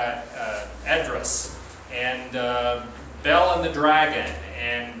 3rd Esdras, and Bel and the Dragon,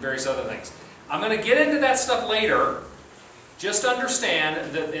 and various other things. I'm going to get into that stuff later. Just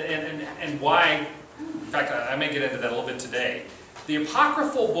understand that, and why, in fact, I may get into that a little bit today. The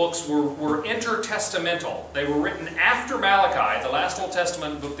apocryphal books were intertestamental. They were written after Malachi, the last Old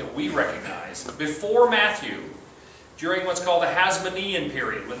Testament book that we recognize, before Matthew, during what's called the Hasmonean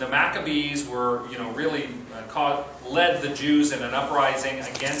period, when the Maccabees were, really led the Jews in an uprising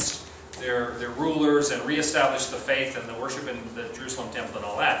against their rulers and reestablished the faith and the worship in the Jerusalem temple and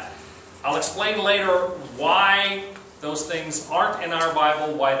all that. I'll explain later why those things aren't in our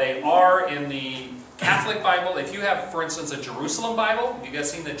Bible, why they are in the Catholic Bible. If you have, for instance, a Jerusalem Bible, have you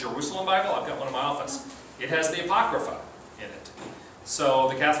guys seen the Jerusalem Bible? I've got one in my office. It has the Apocrypha in it. So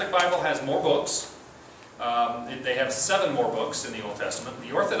the Catholic Bible has more books. They have 7 more books in the Old Testament.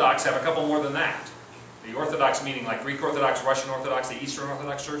 The Orthodox have a couple more than that. The Orthodox meaning like Greek Orthodox, Russian Orthodox, the Eastern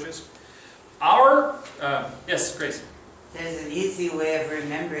Orthodox churches. Yes, Grace? There's an easy way of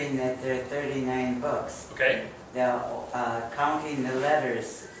remembering that there are 39 books. Okay. Counting the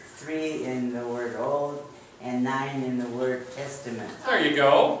letters, 3 in the word Old and 9 in the word Testament. There you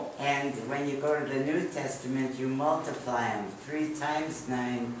go. And when you go to the New Testament, you multiply them. 3 times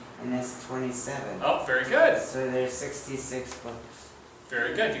 9, and that's 27. Oh, very good. So there's 66 books.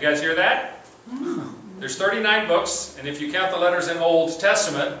 Very good. You guys hear that? There's 39 books, and if you count the letters in Old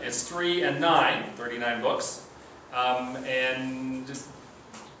Testament, it's 3 and 9, 39 books. And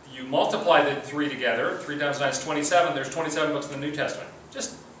you multiply the 3 together, 3 times 9 is 27, there's 27 books in the New Testament.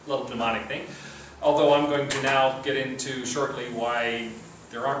 Just a little mnemonic thing. Although I'm going to now get into shortly why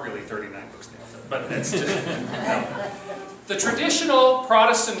there aren't really 39 books in the Old Testament. But that's just... no. The traditional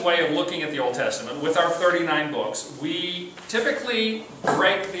Protestant way of looking at the Old Testament, with our 39 books, we typically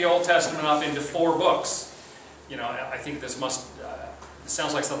break the Old Testament up into 4 books. I think this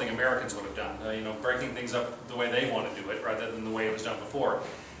sounds like something Americans would have done, breaking things up the way they want to do it, rather than the way it was done before.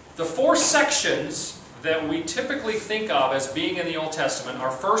 The 4 sections that we typically think of as being in the Old Testament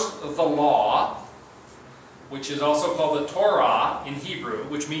are first the Law, which is also called the Torah in Hebrew,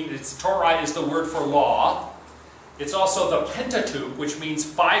 which means Torah is the word for law. It's also the Pentateuch, which means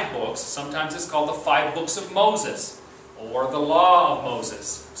 5 books. Sometimes it's called the 5 books of Moses, or the Law of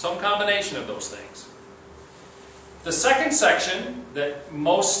Moses. Some combination of those things. The second section that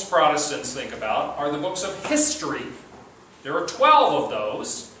most Protestants think about are the books of history. There are 12 of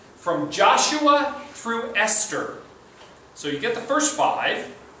those, from Joshua through Esther. So you get the first 5,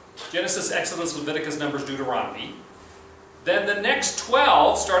 Genesis, Exodus, Leviticus, Numbers, Deuteronomy. Then the next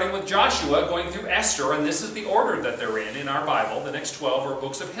 12, starting with Joshua, going through Esther, and this is the order that they're in our Bible. The next 12 are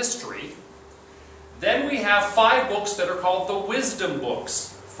books of history. Then we have 5 books that are called the wisdom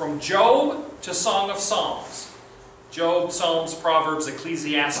books, from Job to Song of Songs. Job, Psalms, Proverbs,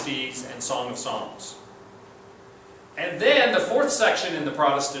 Ecclesiastes, and Song of Songs. And then the 4th section in the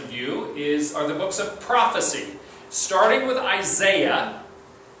Protestant view are the books of prophecy, starting with Isaiah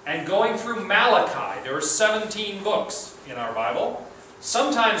and going through Malachi. There are 17 books in our Bible.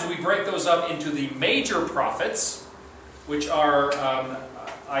 Sometimes we break those up into the major prophets, which are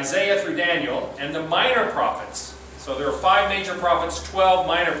Isaiah through Daniel, and the minor prophets, So there are 5 major prophets, 12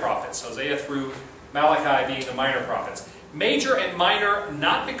 minor prophets. Hosea through Malachi being the minor prophets. Major and minor,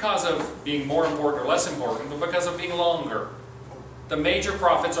 not because of being more important or less important, but because of being longer. The major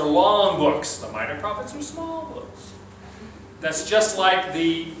prophets are long books. The minor prophets are small books. That's just like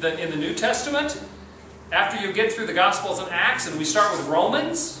in the New Testament. After you get through the Gospels and Acts, and we start with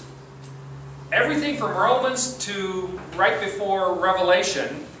Romans, everything from Romans to right before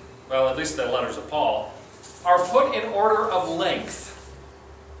Revelation, well, at least the letters of Paul, are put in order of length.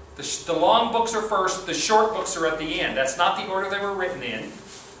 The long books are first, the short books are at the end. That's not the order they were written in.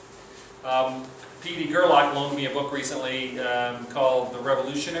 P.D. Gerlach loaned me a book recently called The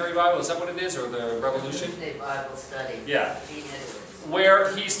Revolutionary Bible. Is that what it is? Or the Revolution? Bible Study. Yeah.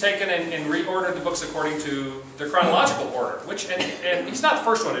 Where he's taken and reordered the books according to their chronological order. And he's not the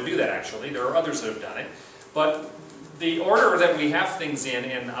first one to do that, actually. There are others that have done it. But the order that we have things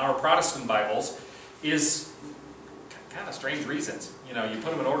in our Protestant Bibles is kind of strange reasons. You know, you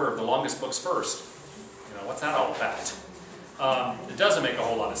put them in order of the longest books first. You know, what's that all about? It doesn't make a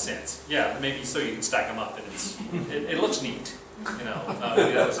whole lot of sense. Yeah, maybe so you can stack them up, and it looks neat. You know,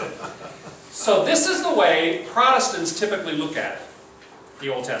 maybe that was it. So this is the way Protestants typically look at it, the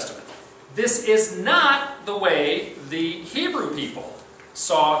Old Testament. This is not the way the Hebrew people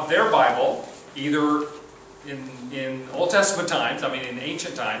saw their Bible, either in Old Testament times, I mean in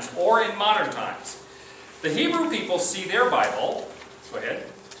ancient times, or in modern times. The Hebrew people see their Bible, go ahead,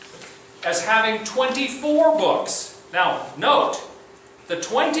 as having 24 books. Now, note, the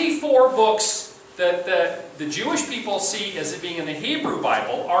 24 books that the Jewish people see as it being in the Hebrew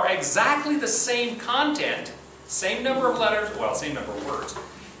Bible are exactly the same content, same number of letters, well, same number of words,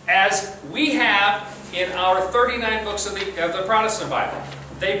 as we have in our 39 books of the Protestant Bible.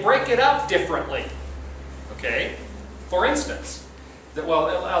 They break it up differently. Okay? For instance,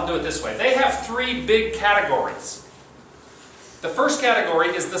 well, I'll do it this way. They have 3 big categories. The first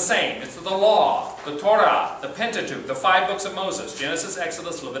category is the same. It's the law, the Torah, the Pentateuch, the 5 books of Moses, Genesis,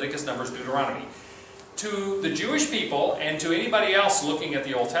 Exodus, Leviticus, Numbers, Deuteronomy. To the Jewish people and to anybody else looking at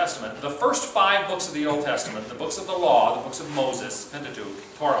the Old Testament, the first 5 books of the Old Testament, the books of the law, the books of Moses, Pentateuch,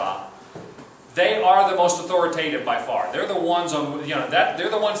 Torah, they are the most authoritative by far. They're the ones they're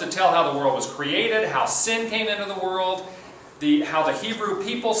the ones that tell how the world was created, how sin came into the world, how the Hebrew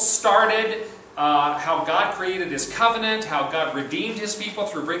people started, how God created His covenant, how God redeemed His people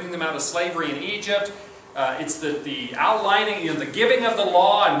through bringing them out of slavery in Egypt. It's the outlining, the giving of the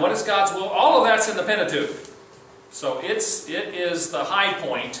law and what is God's will. All of that's in the Pentateuch. So it is the high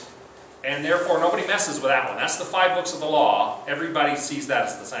point, and therefore nobody messes with that one. That's the 5 books of the law. Everybody sees that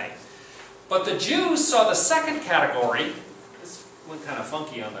as the same. But the Jews saw the second category. This went kind of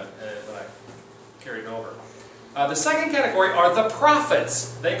funky on when I carried it over. The second category are the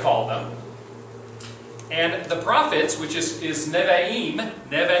prophets, they call them. And the prophets, which is Nevi'im,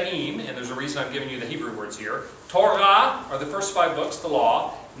 and there's a reason I'm giving you the Hebrew words here. Torah are the first 5 books, the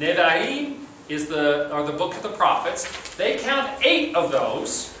law. Nevi'im are the book of the prophets. They count 8 of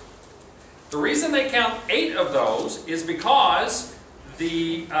those. The reason they count 8 of those is because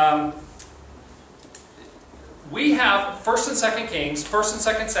we have 1st and 2nd Kings, 1st and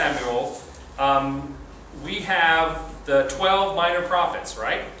 2nd Samuel. We have the 12 minor prophets,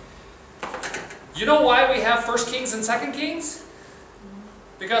 right? You know why we have 1st Kings and 2nd Kings?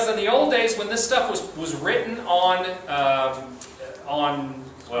 Because in the old days, when this stuff was written on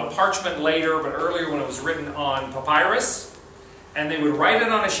parchment later, but earlier when it was written on papyrus, and they would write it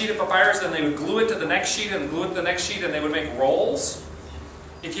on a sheet of papyrus, and they would glue it to the next sheet, and glue it to the next sheet, and they would make rolls.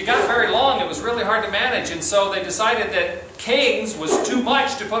 If you got very long, it was really hard to manage, and so they decided that Kings was too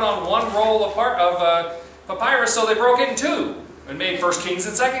much to put on one roll of papyrus, so they broke it in 2 and made 1st Kings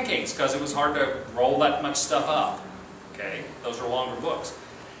and 2nd Kings, because it was hard to roll that much stuff up. Okay, those are longer books.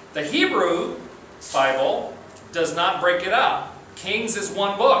 The Hebrew Bible does not break it up. Kings is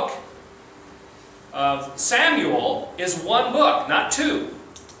 1 book. Samuel is 1 book, not 2.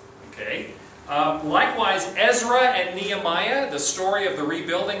 Okay. Likewise, Ezra and Nehemiah, the story of the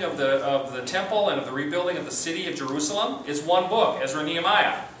rebuilding of the temple and of the rebuilding of the city of Jerusalem, is 1 book, Ezra and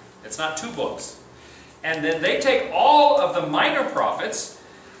Nehemiah. It's not 2 books. And then they take all of the minor prophets,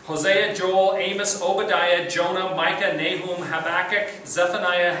 Hosea, Joel, Amos, Obadiah, Jonah, Micah, Nahum, Habakkuk,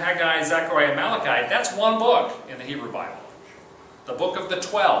 Zephaniah, Haggai, Zechariah, Malachi. That's 1 book in the Hebrew Bible. The book of the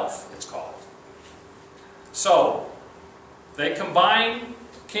 12, it's called. So, they combine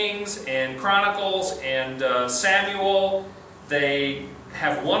Kings and Chronicles and Samuel. They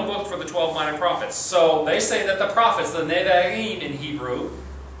have 1 book for the 12 minor prophets. So they say that the prophets, the Nevi'im in Hebrew,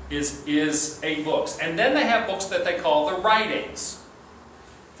 is 8 books. And then they have books that they call the writings.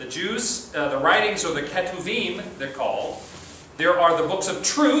 The Jews, the writings, or the Ketuvim, they're called. There are the books of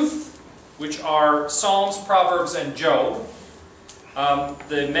truth, which are Psalms, Proverbs, and Job.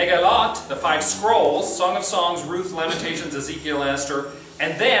 The Megillot, the 5 scrolls, Song of Songs, Ruth, Lamentations, Ezekiel, and Esther.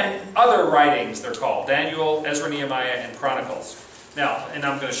 And then other writings, they're called. Daniel, Ezra, Nehemiah, and Chronicles. Now, and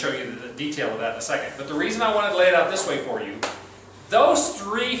I'm going to show you the detail of that in a second. But the reason I wanted to lay it out this way for you, those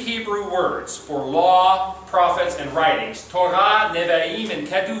 3 Hebrew words for law, prophets, and writings, Torah, Nevi'im, and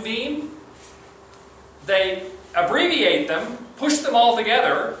Ketuvim, they abbreviate them, push them all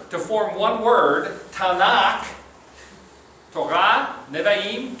together to form one word, Tanakh. Torah,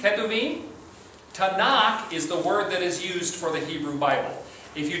 Nevi'im, Ketuvim. Tanakh is the word that is used for the Hebrew Bible.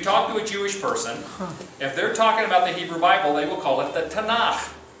 If you talk to a Jewish person, if they're talking about the Hebrew Bible, they will call it the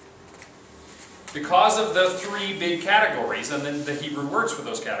Tanakh. Because of the 3 big categories and then the Hebrew words for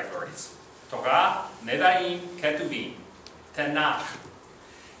those categories. Torah, Nevi'im, Ketuvim. Tanakh.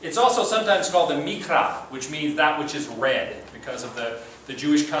 It's also sometimes called the Mikra, which means that which is read, because of the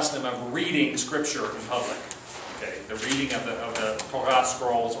Jewish custom of reading Scripture in public. Okay, the reading of the Torah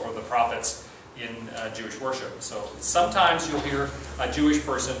scrolls or the prophets in Jewish worship. So sometimes you'll hear a Jewish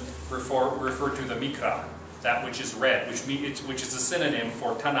person refer to the Mikra, that which is read, which is a synonym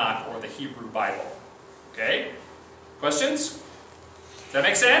for Tanakh or the Hebrew Bible. Okay? Questions? Does that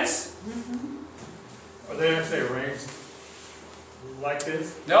make sense? Are they actually arranged like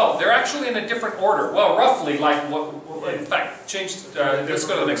this? No, they're actually in a different order. Well, roughly like what. In fact, let's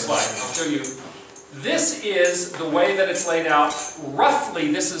go to the next slide. I'll show you. This is the way that it's laid out.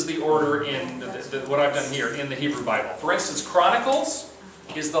 Roughly, this is the order in what I've done here in the Hebrew Bible. For instance, Chronicles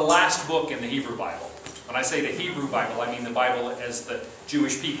is the last book in the Hebrew Bible. When I say the Hebrew Bible, I mean the Bible as the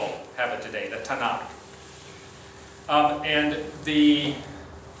Jewish people have it today, the Tanakh.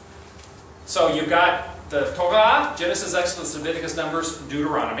 So you've got the Torah, Genesis, Exodus, Leviticus, Numbers,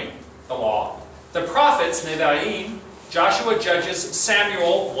 Deuteronomy, the law. The prophets, Nevi'im, Joshua, Judges,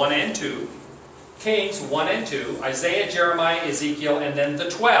 Samuel, 1 and 2. Kings, 1 and 2, Isaiah, Jeremiah, Ezekiel, and then the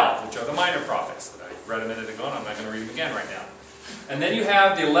 12, which are the minor prophets that I read a minute ago, and I'm not going to read them again right now. And then you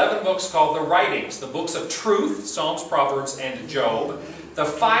have the 11 books called the writings, the books of truth, Psalms, Proverbs, and Job. The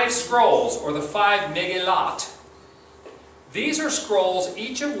 5 scrolls, or the 5 Megillot. These are scrolls,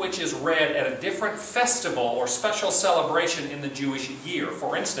 each of which is read at a different festival or special celebration in the Jewish year.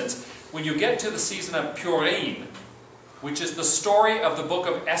 For instance, when you get to the season of Purim, which is the story of the book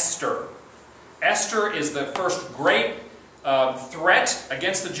of Esther. Esther is the first great threat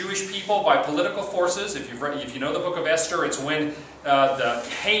against the Jewish people by political forces. If you know the book of Esther, it's when the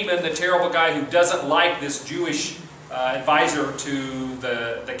Haman, the terrible guy who doesn't like this Jewish advisor to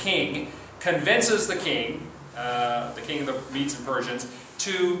the king, convinces the king of the Medes and Persians,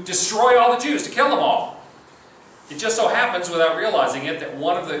 to destroy all the Jews, to kill them all. It just so happens, without realizing it, that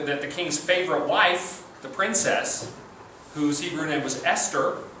that the king's favorite wife, the princess, whose Hebrew name was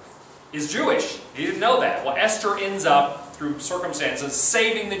Esther, is Jewish. He didn't know that. Well, Esther ends up, through circumstances,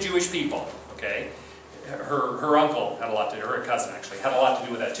 saving the Jewish people. Okay, her uncle had a lot to do, her cousin actually, had a lot to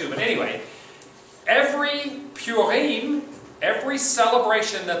do with that too. But anyway, every Purim, every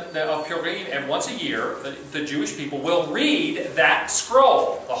celebration of Purim, and once a year, the Jewish people will read that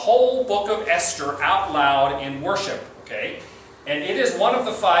scroll, the whole book of Esther, out loud in worship. Okay, and it is one of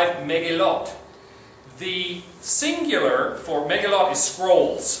the 5 Megillot. The singular for Megillot is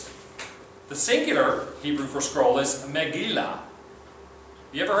scrolls. The singular Hebrew for scroll is Megillah.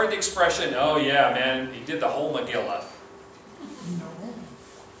 You ever heard the expression, oh yeah, man, he did the whole Megillah? No.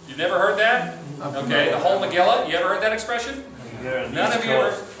 You've never heard that? Okay, the whole Megillah? You ever heard that expression? Yeah, none of you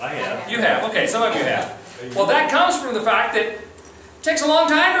ever? I have. You have, okay, some of you have. Well, that comes from the fact that it takes a long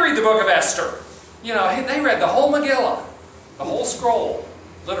time to read the book of Esther. You know, they read the whole Megillah, the whole scroll,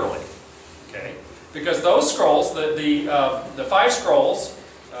 literally. Okay, because those scrolls, the 5 scrolls,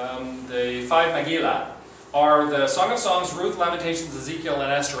 the 5 Megillah, are the Song of Songs, Ruth, Lamentations, Ezekiel, and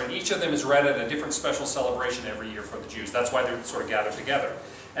Esther, and each of them is read at a different special celebration every year for the Jews. That's why they're sort of gathered together.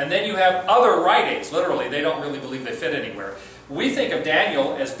 And then you have other writings. Literally, they don't really believe they fit anywhere. We think of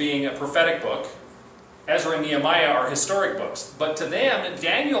Daniel as being a prophetic book. Ezra and Nehemiah are historic books. But to them,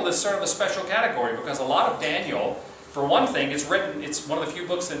 Daniel is sort of a special category because a lot of Daniel, for one thing, it's one of the few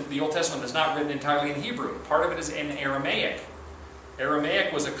books in the Old Testament that's not written entirely in Hebrew. Part of it is in Aramaic.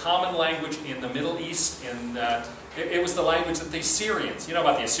 Aramaic was a common language in the Middle East. It was the language that the Assyrians, you know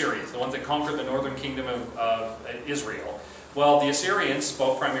about the Assyrians, the ones that conquered the northern kingdom of Israel. Well, the Assyrians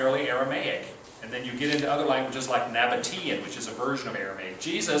spoke primarily Aramaic. And then you get into other languages like Nabatean, which is a version of Aramaic.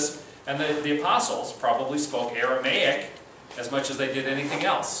 Jesus and the apostles probably spoke Aramaic as much as they did anything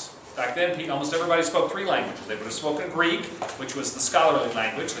else. Back then, almost everybody spoke 3 languages. They would have spoken Greek, which was the scholarly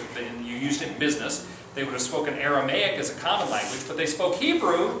language, and you used it in business. They would have spoken Aramaic as a common language, but they spoke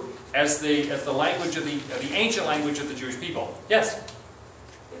Hebrew as the language of the ancient language of the Jewish people. Yes?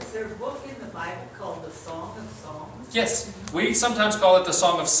 Is there a book in the Bible called the Song of Songs? Yes. We sometimes call it the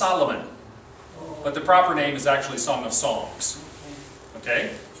Song of Solomon, but the proper name is actually Song of Songs.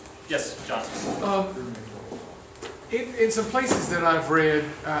 Okay? Yes, Johnson? In some places that I've read,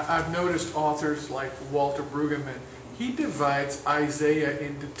 I've noticed authors like Walter Brueggemann, he divides Isaiah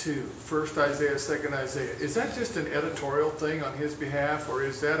into 2. First Isaiah, second Isaiah. Is that just an editorial thing on his behalf, or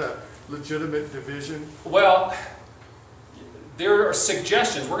is that a legitimate division? Well, there are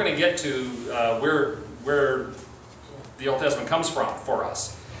suggestions. We're going to get to where the Old Testament comes from for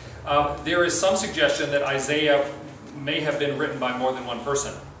us. There is some suggestion that Isaiah may have been written by more than one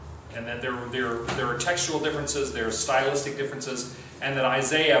person, and that there are textual differences, there are stylistic differences, and that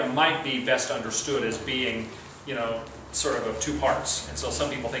Isaiah might be best understood as being, sort of 2 parts. And so some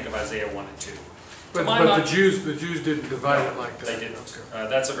people think of Isaiah 1 and 2. But the Jews didn't divide it like that. They didn't. Okay.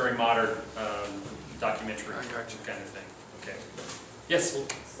 That's a very modern documentary I got you. kind of thing. Okay. Yes?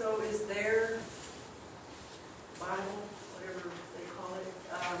 So is their Bible, whatever they call it,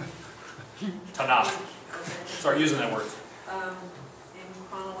 Tanakh. Start using that word. in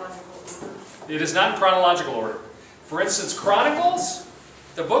chronological order? It is not in chronological order. For instance, Chronicles,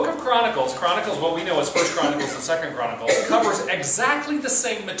 the book of Chronicles, what we know as 1st Chronicles and 2nd Chronicles, covers exactly the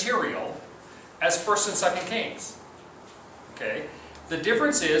same material as 1st and 2nd Kings. Okay? The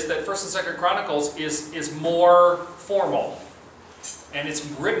difference is that 1st and 2nd Chronicles is more formal. And it's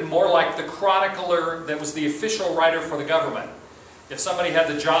written more like the chronicler that was the official writer for the government. If somebody had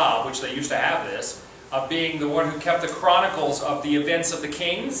the job, which they used to have this, of being the one who kept the chronicles of the events of the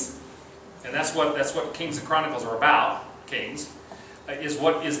kings, and that's what Kings and Chronicles are about, kings, is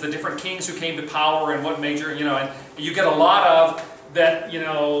the different kings who came to power and what major, and you get a lot of that,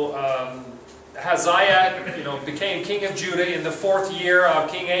 Hazael, became king of Judah in the 4th year of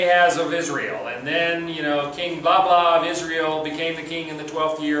King Ahaz of Israel. And then, King blah blah of Israel became the king in the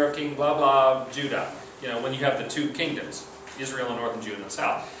 12th year of King blah blah of Judah. When you have the 2 kingdoms, Israel and northern Judah and the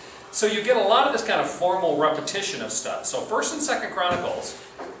south. So you get a lot of this kind of formal repetition of stuff. So 1st and 2nd Chronicles,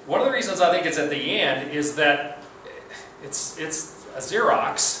 one of the reasons I think it's at the end is that it's a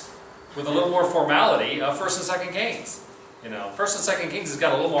Xerox with a little more formality of 1st and 2nd Kings. 1st and 2nd Kings has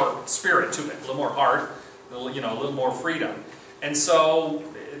got a little more spirit to it, a little more heart, a little more freedom. And so,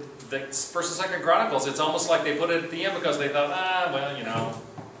 the 1st and 2nd Chronicles, it's almost like they put it at the end because they thought,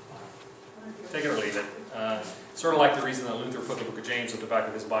 take it or leave it. Sort of like the reason that Luther put the book of James at the back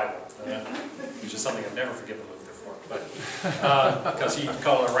of his Bible, which is something I've never forgiven Luther for. But because he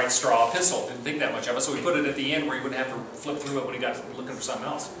called it a right straw epistle, didn't think that much of it, so he put it at the end where he wouldn't have to flip through it when he got looking for something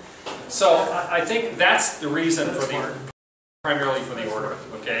else. So I think that's the reason for primarily for the order,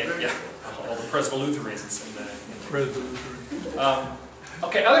 okay? Yeah, all the Presbyteroreans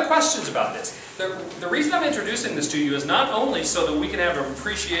okay, other questions about this? The reason I'm introducing this to you is not only so that we can have an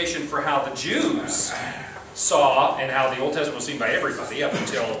appreciation for how the Jews saw and how the Old Testament was seen by everybody up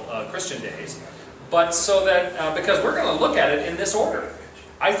until Christian days, but so that, because we're going to look at it in this order.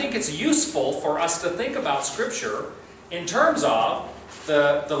 I think it's useful for us to think about Scripture in terms of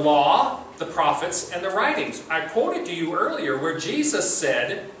the law, the prophets, and the writings. I quoted to you earlier where Jesus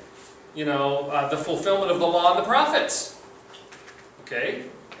said, the fulfillment of the law and the prophets. Okay?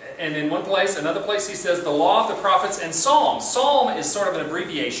 And in another place he says the law, the prophets, and Psalms. Psalm is sort of an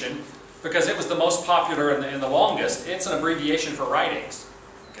abbreviation because it was the most popular and the longest. It's an abbreviation for writings.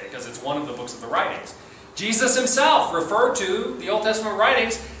 Okay? Because it's one of the books of the writings. Jesus himself referred to the Old Testament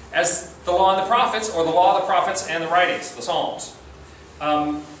writings as the law and the prophets, or the law, the prophets, and the writings, the Psalms.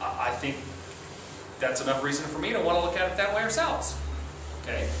 I think that's enough reason for me to want to look at it that way ourselves.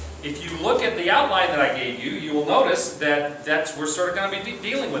 Okay? If you look at the outline that I gave you, you will notice that we're sort of going to be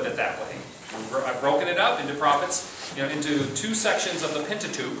dealing with it that way. I've broken it up into prophets, into 2 sections of the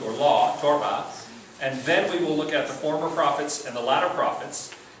Pentateuch, or law, Torah, and then we will look at the former prophets and the latter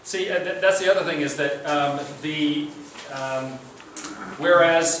prophets. See, that's the other thing, is that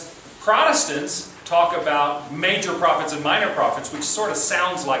whereas Protestants talk about major prophets and minor prophets, which sort of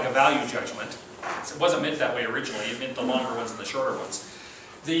sounds like a value judgment. It wasn't meant that way originally. It meant the longer ones and the shorter ones.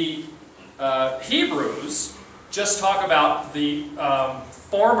 The Hebrews just talk about the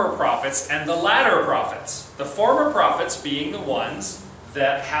former prophets and the latter prophets. The former prophets being the ones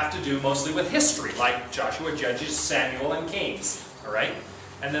that have to do mostly with history, like Joshua, Judges, Samuel, and Kings. All right?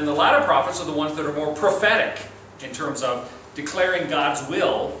 And then the latter prophets are the ones that are more prophetic in terms of declaring God's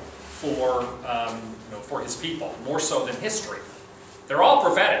will for His people, more so than history. They're all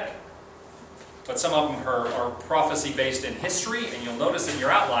prophetic, but some of them are prophecy based in history, and you'll notice in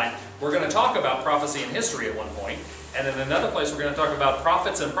your outline, we're going to talk about prophecy and history at one point, and in another place we're going to talk about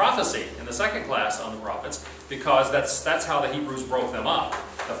prophets and prophecy in the second class on the prophets, because that's how the Hebrews broke them up.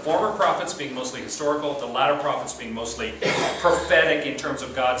 The former prophets being mostly historical, the latter prophets being mostly prophetic in terms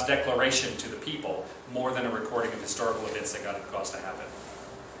of God's declaration to the people, more than a recording of historical events that God had caused to happen.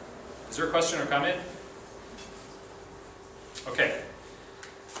 Is there a question or comment? Okay.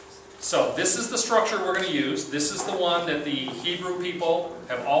 So this is the structure we're going to use. This is the one that the Hebrew people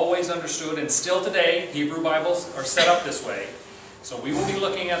have always understood, and still today Hebrew Bibles are set up this way. So we will be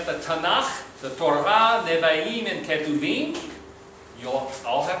looking at the Tanakh, the Torah, Nevi'im, and Ketuvim. You'll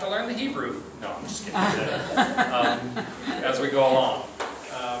all have to learn the Hebrew. No, I'm just kidding. As we go along.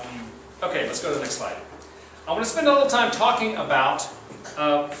 Okay, let's go to the next slide. I want to spend a little time talking about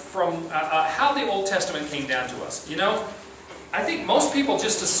how the Old Testament came down to us. You know, I think most people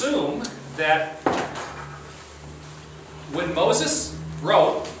just assume that when Moses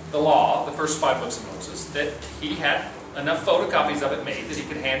wrote the law, the first 5 books of Moses, that he had enough photocopies of it made that he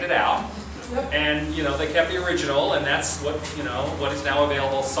could hand it out. And, you know, they kept the original, and that's what, you know, what is now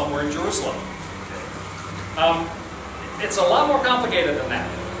available somewhere in Jerusalem. It's a lot more complicated than that.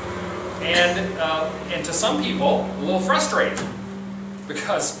 And to some people, a little frustrating.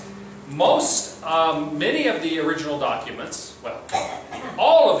 Because many of the original documents, well,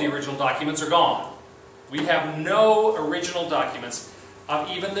 all of the original documents are gone. We have no original documents of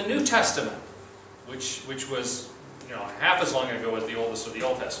even the New Testament, which was, you know, half as long ago as the oldest of the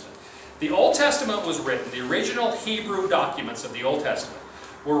Old Testament. The Old Testament was written, the original Hebrew documents of the Old Testament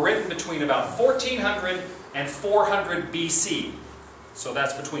were written between about 1400 and 400 BC. So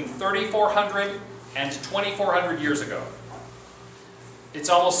that's between 3400 and 2400 years ago. It's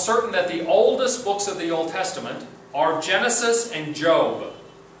almost certain that the oldest books of the Old Testament are Genesis and Job.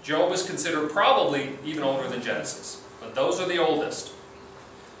 Job is considered probably even older than Genesis, but those are the oldest.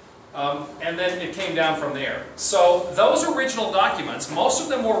 And then it came down from there. So those original documents, most of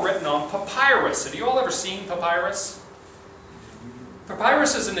them were written on papyrus. Have you all ever seen papyrus?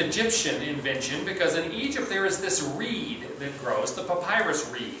 Papyrus is an Egyptian invention because in Egypt there is this reed that grows, the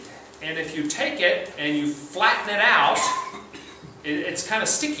papyrus reed. And if you take it and you flatten it out, it's kind of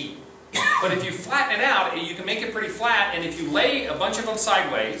sticky. But if you flatten it out, you can make it pretty flat, and if you lay a bunch of them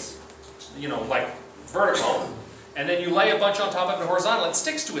sideways, you know, like vertical, and then you lay a bunch on top of it horizontal, it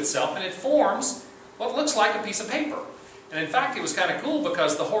sticks to itself and it forms what looks like a piece of paper. And in fact, it was kind of cool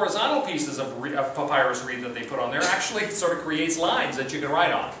because the horizontal pieces of papyrus reed that they put on there actually sort of creates lines that you can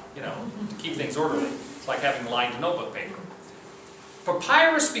write on, you know, to keep things orderly. It's like having lined notebook paper.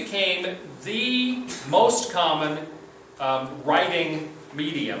 Papyrus became the most common writing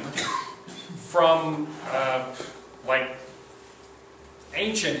medium from like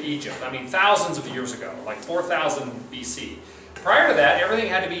ancient Egypt. I mean, thousands of years ago, like 4000 BC. Prior to that, everything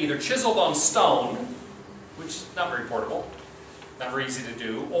had to be either chiseled on stone, which is not very portable, not very easy to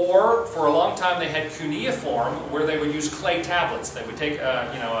do, or for a long time they had cuneiform, where they would use clay tablets. They would take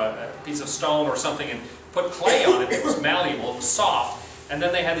a piece of stone or something and put clay on it that was malleable, it was soft, and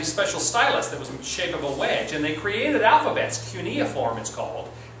then they had these special stylus that was in the shape of a wedge, and they created alphabets, cuneiform it's called,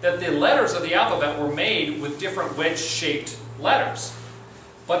 that the letters of the alphabet were made with different wedge-shaped letters.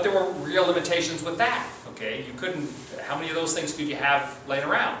 But there were real limitations with that. Okay, you couldn't. How many of those things could you have laying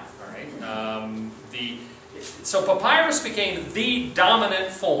around? All right. So papyrus became the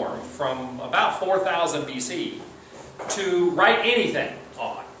dominant form from about 4000 BC to write anything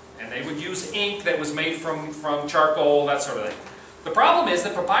on, and they would use ink that was made from charcoal, that sort of thing. The problem is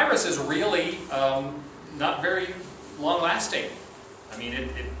that papyrus is really not very long-lasting. I mean, it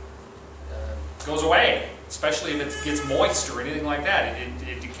goes away, especially if it gets moist or anything like that.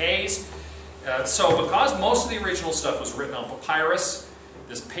 It decays. So because most of the original stuff was written on papyrus,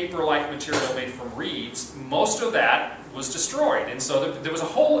 this paper-like material made from reeds, most of that was destroyed. And so there was a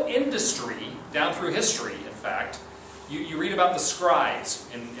whole industry down through history, in fact. You read about the scribes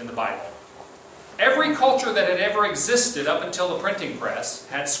in the Bible. Every culture that had ever existed up until the printing press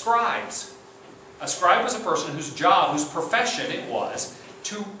had scribes. A scribe was a person whose job, whose profession it was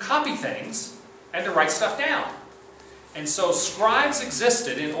to copy things and to write stuff down. And so scribes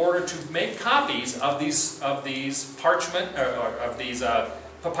existed in order to make copies of these parchment, of these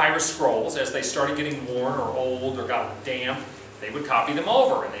papyrus scrolls. As they started getting worn or old or got damp, they would copy them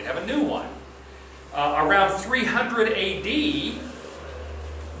over and they'd have a new one. Around 300 AD,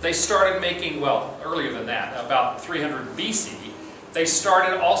 they started making, well, earlier than that, about 300 BC, they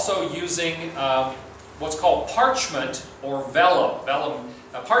started also using what's called parchment or vellum.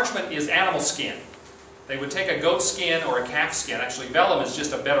 Parchment is animal skin. They would take a goat skin or a calf skin. Actually, vellum is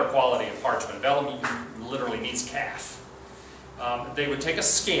just a better quality of parchment. Vellum literally means calf. They would take a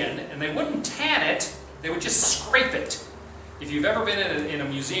skin, and they wouldn't tan it, they would just scrape it. If you've ever been in a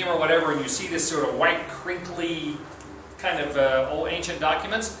museum or whatever, and you see this sort of white, crinkly kind of old ancient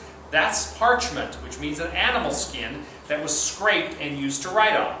documents, that's parchment, which means an animal skin that was scraped and used to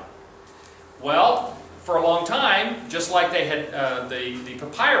write on. Well, for a long time, just like they had the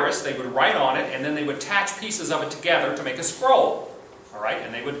papyrus, they would write on it, and then they would attach pieces of it together to make a scroll. All right,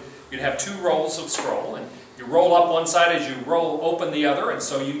 and you'd have 2 rolls of scroll, and you roll up one side as you open the other, and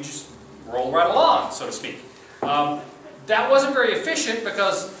so you just roll right along, so to speak. That wasn't very efficient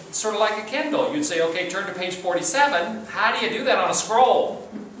because it's sort of like a Kindle. You'd say, okay, turn to page 47. How do you do that on a scroll?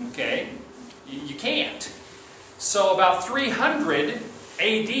 Okay, you can't. So about 300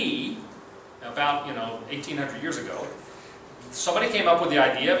 AD, about 1800 years ago, somebody came up with the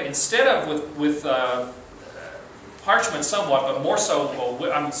idea of, instead of with parchment somewhat, but more so,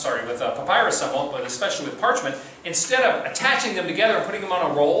 with papyrus somewhat, but especially with parchment, instead of attaching them together and putting them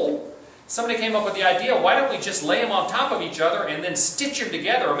on a roll, somebody came up with the idea, why don't we just lay them on top of each other and then stitch them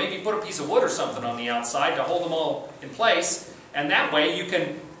together, or maybe put a piece of wood or something on the outside to hold them all in place, and that way you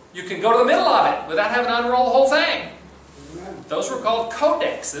can go to the middle of it without having to unroll the whole thing. Those were called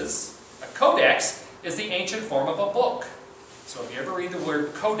codexes. A codex is the ancient form of a book. So if you ever read the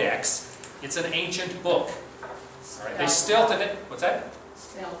word codex, it's an ancient book. All right, they still today. What's that?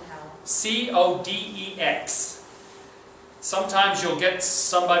 Spelled how? C-O-D-E-X. Sometimes you'll get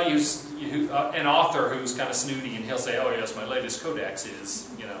somebody an author who's kind of snooty, and he'll say, "Oh yes, my latest codex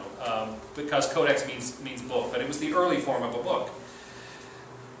is," because codex means book, but it was the early form of a book.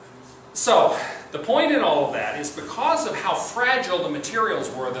 So the point in all of that is, because of how fragile the materials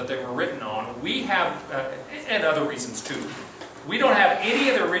were that they were written on, we have, and other reasons too, we don't have any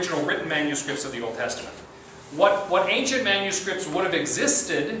of the original written manuscripts of the Old Testament. What ancient manuscripts would have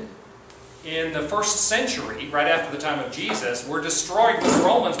existed in the 1st century, right after the time of Jesus, were destroyed when the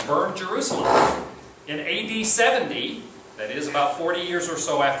Romans burned Jerusalem. In AD 70, that is about 40 years or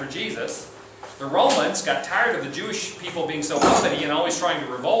so after Jesus, the Romans got tired of the Jewish people being so uppity and always trying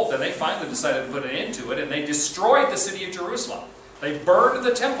to revolt, and they finally decided to put an end to it, and they destroyed the city of Jerusalem. They burned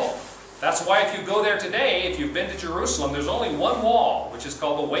the temple. That's why if you go there today, if you've been to Jerusalem, there's only one wall, which is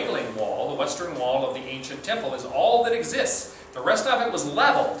called the Wailing Wall. The western wall of the ancient temple is all that exists. The rest of it was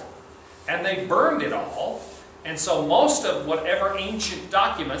leveled. And they burned it all, and so most of whatever ancient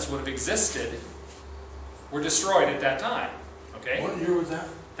documents would have existed were destroyed at that time. Okay? What year was that?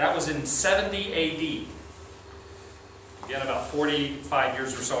 That was in 70 AD. Again, about 45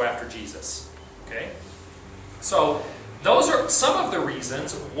 years or so after Jesus. Okay? So, those are some of the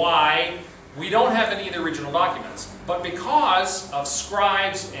reasons why we don't have any of the original documents. But because of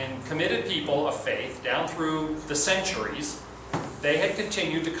scribes and committed people of faith down through the centuries, they had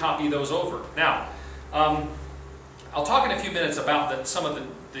continued to copy those over. Now, I'll talk in a few minutes about some of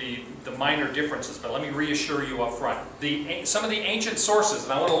the minor differences, but let me reassure you up front. Some of the ancient sources,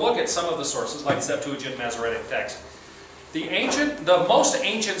 and I want to look at some of the sources, like Septuagint Masoretic text. The most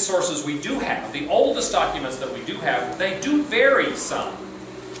ancient sources we do have, the oldest documents that we do have, they do vary some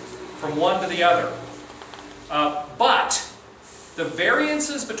from one to the other. But the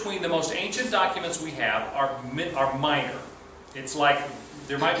variances between the most ancient documents we have are minor. It's like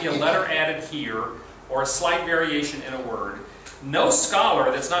there might be a letter added here or a slight variation in a word. No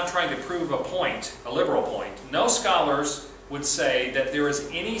scholar that's not trying to prove a point, a liberal point, no scholars would say that there is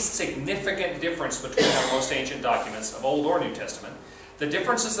any significant difference between our most ancient documents of Old or New Testament. The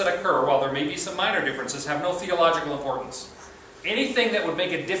differences that occur, while there may be some minor differences, have no theological importance. Anything that would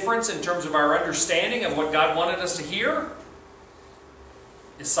make a difference in terms of our understanding of what God wanted us to hear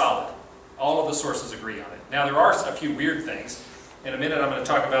is solid. All of the sources agree on it. Now, there are a few weird things. In a minute, I'm going to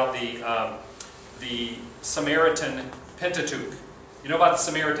talk about the Samaritan Pentateuch. You know about the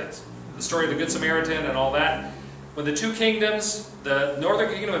Samaritans, the story of the Good Samaritan and all that? When the 2 kingdoms, the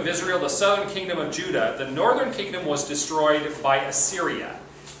northern kingdom of Israel, the southern kingdom of Judah, the northern kingdom was destroyed by Assyria.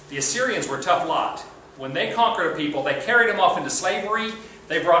 The Assyrians were a tough lot. When they conquered a people, they carried them off into slavery.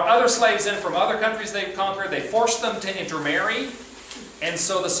 They brought other slaves in from other countries they've conquered. They forced them to intermarry. And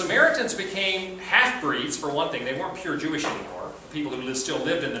so the Samaritans became half-breeds, for one thing. They weren't pure Jewish anymore. People who still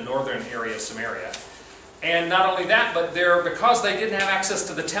lived in the northern area of Samaria. And not only that, but because they didn't have access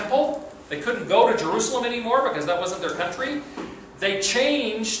to the temple, they couldn't go to Jerusalem anymore because that wasn't their country, they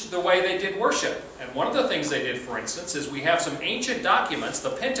changed the way they did worship. And one of the things they did, for instance, is we have some ancient documents,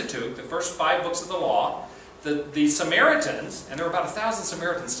 the Pentateuch, the first 5 books of the law. The Samaritans, and there are about 1,000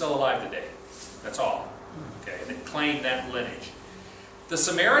 Samaritans still alive today. That's all. Okay, that claim that lineage. The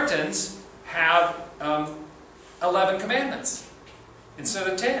Samaritans have 11 commandments instead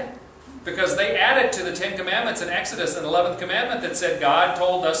of 10. Because they added to the 10 commandments in Exodus an 11th commandment that said God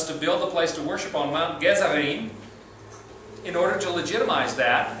told us to build a place to worship on Mount Gerizim in order to legitimize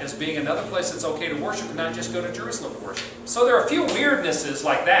that as being another place that's okay to worship and not just go to Jerusalem to worship. So there are a few weirdnesses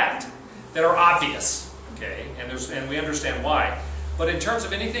like that that are obvious, okay, and we understand why. But in terms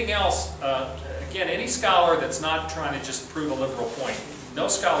of anything else, again, any scholar that's not trying to just prove a liberal point, no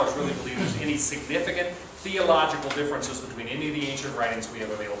scholars really believe there's any significant theological differences between any of the ancient writings we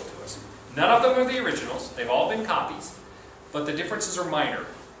have available to us. None of them are the originals. They've all been copies, but the differences are minor,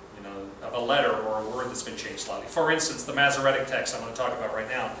 you know, of a letter or a word that's been changed slightly. For instance, the Masoretic text I'm going to talk about right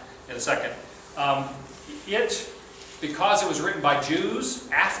now in a second. Because it was written by Jews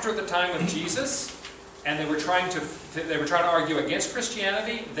after the time of Jesus, and they were trying to argue against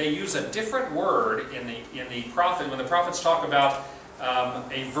Christianity, they use a different word in the prophet when the prophets talk about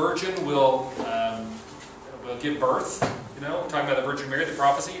a virgin will give birth. You know, talking about the Virgin Mary, the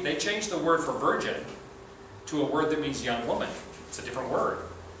prophecy. They changed the word for virgin to a word that means young woman. It's a different word,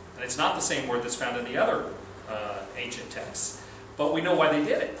 and it's not the same word that's found in the other ancient texts. But we know why they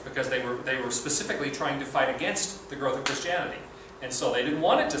did it, because they were specifically trying to fight against the growth of Christianity. And so they didn't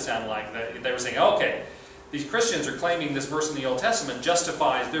want it to sound like that. They were saying, okay, these Christians are claiming this verse in the Old Testament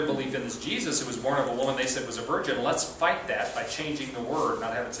justifies their belief in this Jesus who was born of a woman they said was a virgin. Let's fight that by changing the word,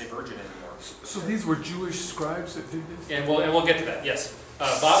 not having it say virgin anymore. So these were Jewish scribes that did this? And we'll get to that, yes.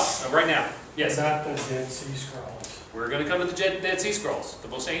 Bob, right now. Yes. About the Dead Sea Scrolls. We're going to come to the Dead Sea Scrolls, the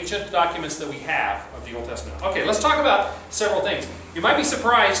most ancient documents that we have of the Old Testament. Okay, let's talk about several things. You might be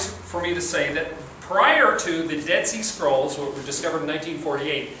surprised for me to say that prior to the Dead Sea Scrolls, which were discovered in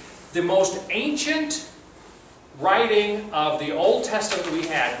 1948, the most ancient writing of the Old Testament we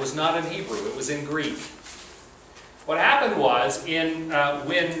had was not in Hebrew, it was in Greek. What happened was, when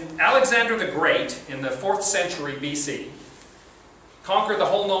Alexander the Great, in the 4th century BC, conquered the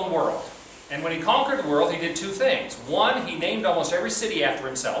whole known world. And when he conquered the world, he did two things. One, he named almost every city after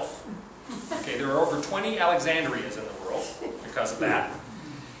himself. Okay, there are over 20 Alexandrias in the world because of that.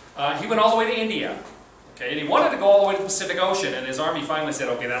 He went all the way to India. Okay, and he wanted to go all the way to the Pacific Ocean, and his army finally said,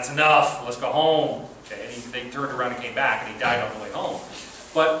 okay, that's enough, let's go home. Okay, and they turned around and came back, and he died on the way home.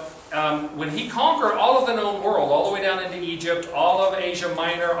 But when he conquered all of the known world, all the way down into Egypt, all of Asia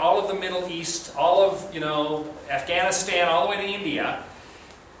Minor, all of the Middle East, all of, Afghanistan, all the way to India,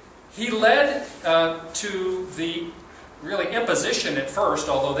 he led to the really imposition at first,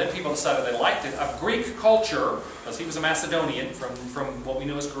 although then people decided they liked it, of Greek culture, because he was a Macedonian from what we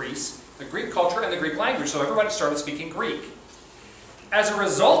know as Greece, the Greek culture and the Greek language, so everybody started speaking Greek. As a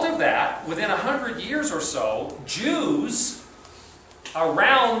result of that, within 100 years or so, Jews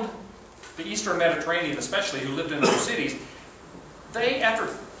around the Eastern Mediterranean especially, who lived in those cities, after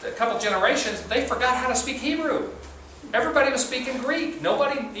a couple generations, they forgot how to speak Hebrew. Everybody was speaking Greek.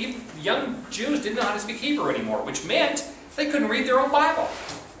 Nobody, even young Jews, didn't know how to speak Hebrew anymore, which meant they couldn't read their own Bible.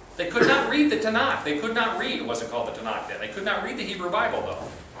 They could not read the Tanakh. They could not read, it wasn't called the Tanakh then, they could not read the Hebrew Bible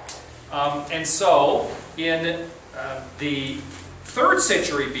though. And so, in the 3rd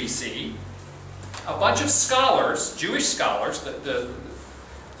century BC, a bunch of scholars, Jewish scholars,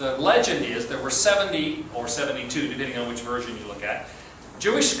 the legend is there were 70 or 72, depending on which version you look at,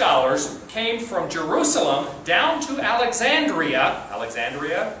 Jewish scholars came from Jerusalem down to Alexandria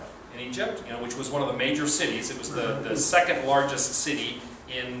in Egypt, which was one of the major cities. It was the second largest city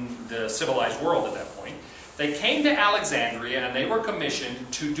in the civilized world at that point. They came to Alexandria and they were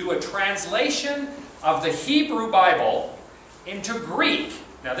commissioned to do a translation of the Hebrew Bible into Greek.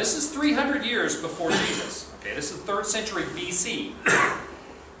 Now this is 300 years before Jesus. Okay, this is 3rd century BC.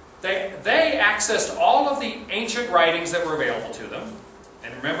 They accessed all of the ancient writings that were available to them.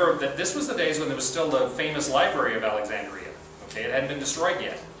 And remember that this was the days when there was still the famous Library of Alexandria. Okay, it hadn't been destroyed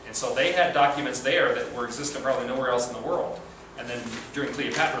yet. And so they had documents there that were existent probably nowhere else in the world. And then during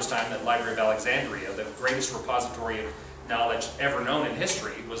Cleopatra's time, the Library of Alexandria, the greatest repository of knowledge ever known in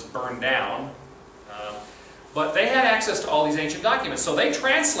history, was burned down. But they had access to all these ancient documents. So they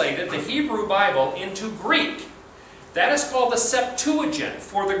translated the Hebrew Bible into Greek. That is called the Septuagint,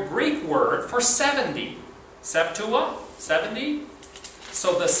 for the Greek word for 70. Septua, 70.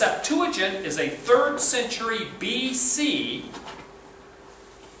 So the Septuagint is a 3rd century BC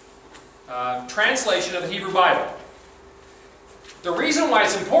translation of the Hebrew Bible. The reason why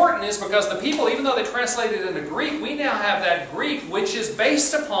it's important is because the people, even though they translated it into Greek, we now have that Greek which is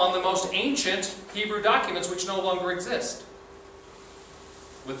based upon the most ancient Hebrew documents which no longer exist.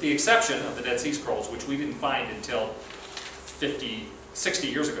 With the exception of the Dead Sea Scrolls, which we didn't find until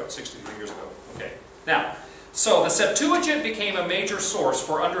 63 years ago. Okay. Now, So the Septuagint became a major source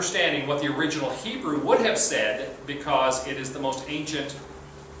for understanding what the original Hebrew would have said, because it is the most ancient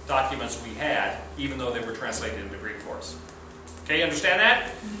documents we had, even though they were translated into Greek for us. Okay, understand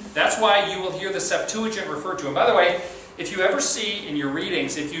that? That's why you will hear the Septuagint referred to. And by the way, if you ever see in your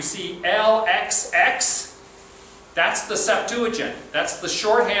readings, if you see LXX, that's the Septuagint. That's the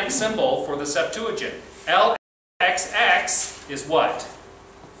shorthand symbol for the Septuagint. LXX is what?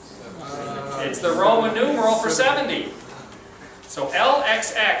 It's the Roman numeral for 70. So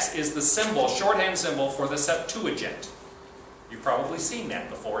LXX is the symbol, shorthand symbol for the Septuagint. You've probably seen that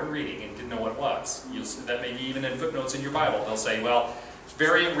before in reading and didn't know what it was. That may be even in footnotes in your Bible. They'll say, well,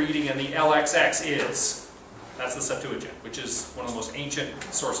 variant reading in the LXX is. That's the Septuagint, which is one of the most ancient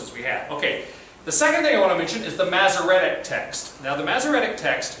sources we have. Okay, the second thing I want to mention is the Masoretic text. Now the Masoretic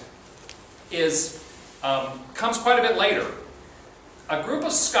text comes quite a bit later. A group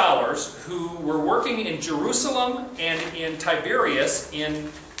of scholars who were working in Jerusalem and in Tiberias in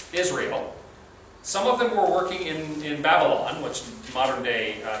Israel. Some of them were working in Babylon, which is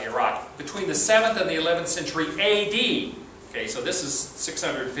modern-day Iraq, between the 7th and the 11th century A.D. Okay, so this is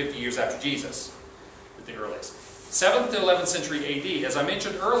 650 years after Jesus, at the earliest. 7th to 11th century A.D. As I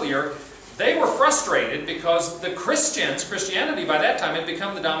mentioned earlier, they were frustrated because the Christianity by that time had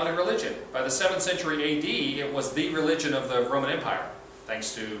become the dominant religion. By the 7th century A.D., it was the religion of the Roman Empire,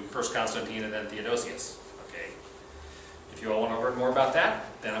 thanks to first Constantine and then Theodosius. Okay. If you all want to learn more about that,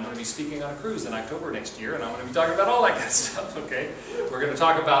 then I'm going to be speaking on a cruise in October next year, and I'm going to be talking about all that kind of stuff. Okay. We're going to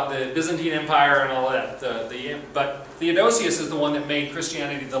talk about the Byzantine Empire and all of that. But Theodosius is the one that made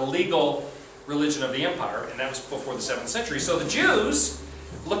Christianity the legal religion of the empire, and that was before the 7th century. So the Jews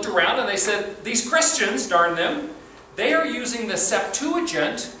looked around and they said, these Christians, darn them, they are using the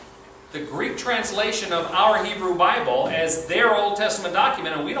Septuagint, the Greek translation of our Hebrew Bible, as their Old Testament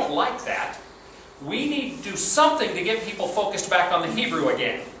document, and we don't like that. We need to do something to get people focused back on the Hebrew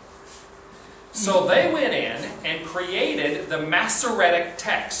again. So they went in and created the Masoretic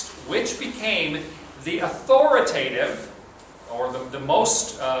text, which became the authoritative, or the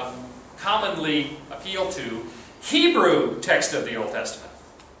most commonly appealed to, Hebrew text of the Old Testament.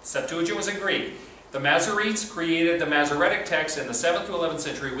 Septuagint was in Greek. The Masoretes created the Masoretic text in the 7th to 11th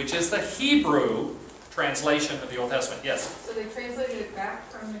century, which is the Hebrew translation of the Old Testament. Yes? So they translated it back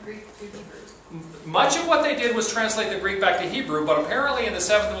from the Greek to Hebrew? Much of what they did was translate the Greek back to Hebrew, but apparently in the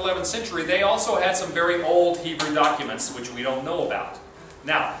 7th and 11th century they also had some very old Hebrew documents which we don't know about.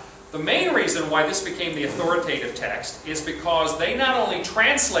 Now, the main reason why this became the authoritative text is because they not only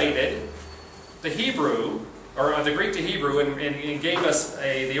translated the Hebrew, or the Greek to Hebrew, and gave us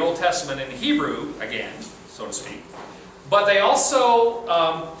the Old Testament in Hebrew again, so to speak, but they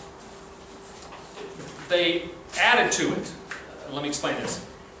also they added to it. Let me explain this.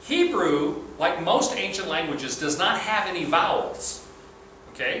 Hebrew, like most ancient languages, does not have any vowels.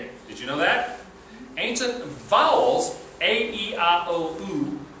 Okay? Did you know that? Ancient vowels, A, E, I, O,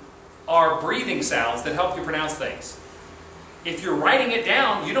 U, are breathing sounds that help you pronounce things. If you're writing it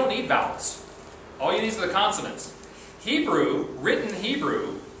down, you don't need vowels. All you need is the consonants. Hebrew, written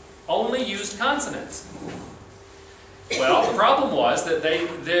Hebrew, only used consonants. Well, the problem was that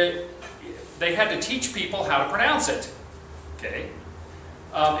they had to teach people how to pronounce it. Okay?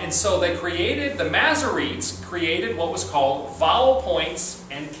 And so they created, the Masoretes created what was called vowel points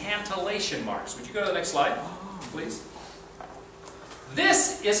and cantillation marks. Would you go to the next slide, please?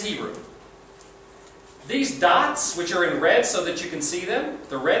 This is Hebrew. These dots, which are in red so that you can see them,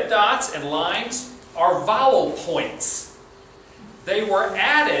 the red dots and lines are vowel points. They were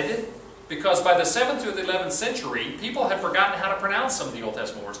added because by the 7th through the 11th century, people had forgotten how to pronounce some of the Old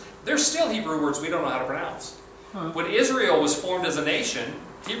Testament words. There's still Hebrew words we don't know how to pronounce. When Israel was formed as a nation,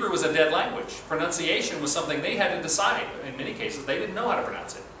 Hebrew was a dead language. Pronunciation was something they had to decide. In many cases, they didn't know how to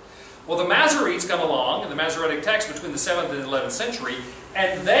pronounce it. Well, the Masoretes come along in the Masoretic text between the 7th and the 11th century,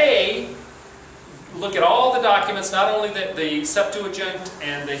 and they look at all the documents, not only the Septuagint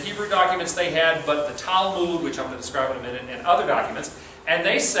and the Hebrew documents they had, but the Talmud, which I'm going to describe in a minute, and other documents, and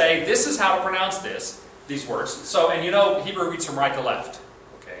they say, this is how to pronounce these words. So, and you know, Hebrew reads from right to left.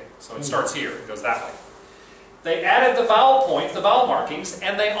 Okay, so it starts here, it goes that way. They added the vowel points, the vowel markings,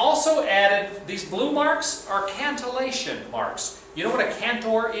 and they also added, these blue marks are cantillation marks. You know what a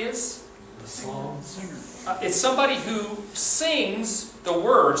cantor is? The psalm singer. It's somebody who sings the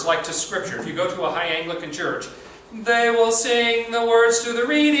words like to Scripture. If you go to a high Anglican church, they will sing the words to the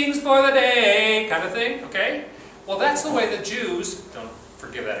readings for the day, kind of thing, okay? Well, that's the way the Jews, don't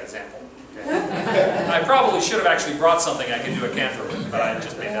forgive that example. Okay? I probably should have actually brought something I could do a cantor with, but I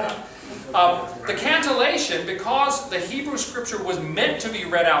just made that up. The cantillation, because the Hebrew Scripture was meant to be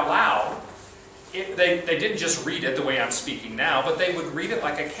read out loud, they didn't just read it the way I'm speaking now, but they would read it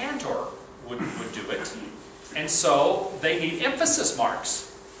like a cantor would do it. And so they need emphasis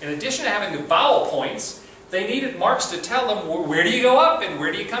marks. In addition to having the vowel points, they needed marks to tell them where do you go up and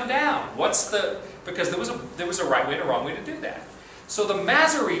where do you come down. Because there was a right way and a wrong way to do that. So the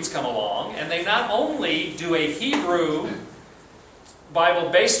Masoretes come along, and they not only do a Hebrew Bible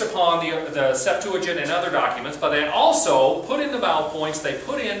based upon the Septuagint and other documents, but they also put in the vowel points, they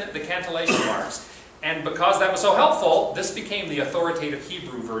put in the cantillation marks. And because that was so helpful, this became the authoritative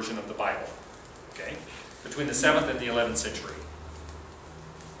Hebrew version of the Bible. Okay? Between the 7th and the 11th century.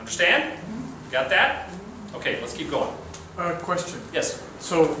 Understand? Got that? Okay, let's keep going. Question. Yes?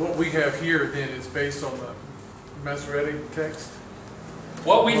 So what we have here then is based on the Masoretic text?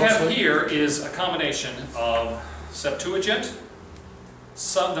 What we have here is a combination of Septuagint,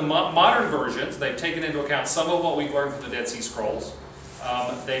 the modern versions. They've taken into account some of what we've learned from the Dead Sea Scrolls.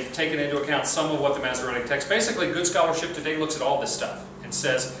 They've taken into account some of what the Masoretic text. Basically, good scholarship today looks at all this stuff and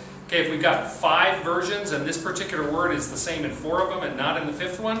says, okay, if we've got 5 versions and this particular word is the same in 4 of them and not in the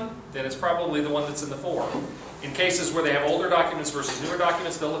 5th one, then it's probably the one that's in the 4. In cases where they have older documents versus newer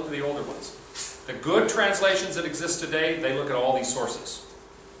documents, they'll look at the older ones. The good translations that exist today, they look at all these sources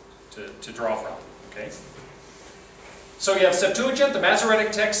to draw from. Okay? So you have Septuagint, the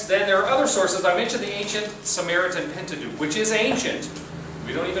Masoretic text, then there are other sources. I mentioned the ancient Samaritan Pentateuch, which is ancient.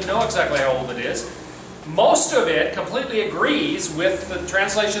 We don't even know exactly how old it is. Most of it completely agrees with the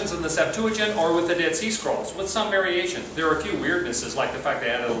translations in the Septuagint or with the Dead Sea Scrolls, with some variations. There are a few weirdnesses, like the fact they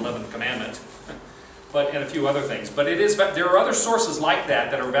added an 11th commandment, and a few other things. But there are other sources like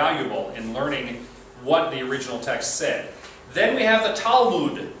that are valuable in learning what the original text said. Then we have the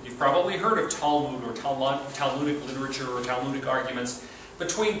Talmud. You've probably heard of Talmud or Talmudic literature or Talmudic arguments.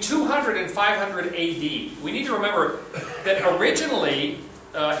 Between 200 and 500 AD. We need to remember that originally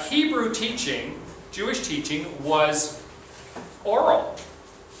Hebrew teaching, Jewish teaching, was oral.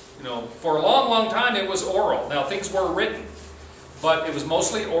 For a long, long time it was oral. Now things were written, but it was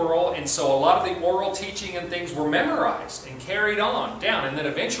mostly oral, and so a lot of the oral teaching and things were memorized and carried on down. And then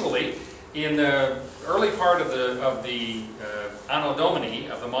eventually, in the early part of the Anno Domini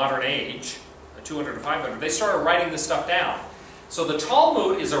of the modern age, 200 to 500, they started writing this stuff down. So the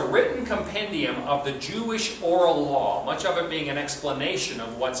Talmud is a written compendium of the Jewish oral law, much of it being an explanation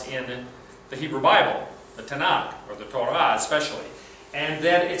of what's in the Hebrew Bible, the Tanakh, or the Torah especially. And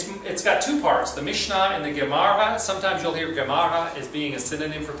then it's got 2 parts, the Mishnah and the Gemara. Sometimes you'll hear Gemara as being a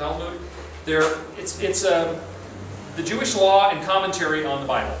synonym for Talmud. It's the Jewish law and commentary on the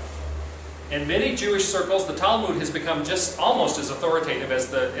Bible. In many Jewish circles, the Talmud has become just almost as authoritative as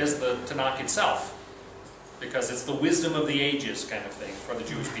the Tanakh itself, because it's the wisdom of the ages kind of thing for the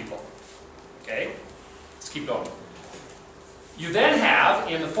Jewish people. Okay? Let's keep going. You then have,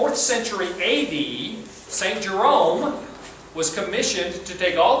 in the 4th century AD, St. Jerome was commissioned to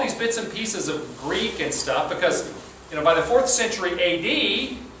take all these bits and pieces of Greek and stuff, because by the 4th century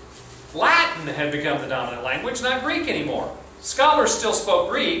AD, Latin had become the dominant language, not Greek anymore. Scholars still spoke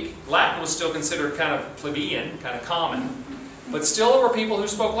Greek. Latin was still considered kind of plebeian, kind of common. But still there were people who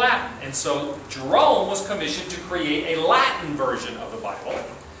spoke Latin. And so Jerome was commissioned to create a Latin version of the Bible.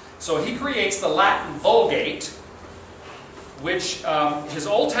 So he creates the Latin Vulgate, which his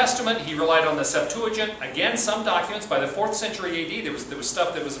Old Testament, he relied on the Septuagint. Again, some documents by the 4th century AD, there was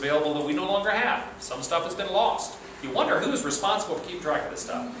stuff that was available that we no longer have. Some stuff has been lost. You wonder who is responsible for keeping track of this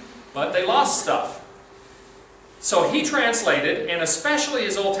stuff. But they lost stuff. So he translated, and especially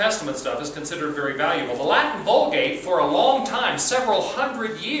his Old Testament stuff is considered very valuable. The Latin Vulgate, for a long time, several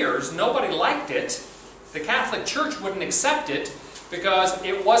hundred years, nobody liked it. The Catholic Church wouldn't accept it because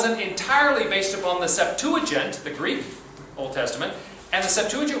it wasn't entirely based upon the Septuagint, the Greek Old Testament, and the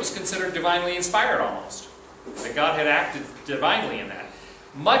Septuagint was considered divinely inspired almost. That God had acted divinely in that.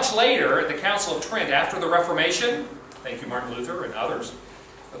 Much later, at the Council of Trent, after the Reformation, thank you Martin Luther and others,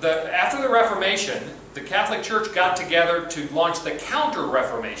 after the Reformation, the Catholic Church got together to launch the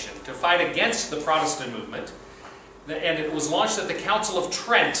Counter-Reformation, to fight against the Protestant movement. And it was launched at the Council of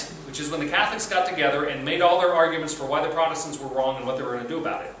Trent, which is when the Catholics got together and made all their arguments for why the Protestants were wrong and what they were going to do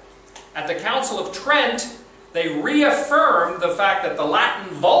about it. At the Council of Trent, they reaffirmed the fact that the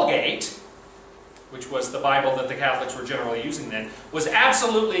Latin Vulgate, which was the Bible that the Catholics were generally using then, was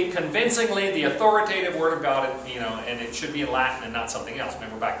absolutely, convincingly the authoritative Word of God, and it should be in Latin and not something else.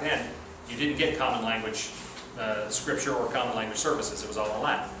 Remember, back then, you didn't get common language scripture or common language services. It was all in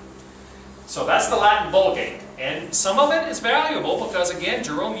Latin. So that's the Latin Vulgate. And some of it is valuable because, again,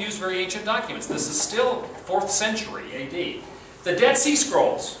 Jerome used very ancient documents. This is still 4th century AD. The Dead Sea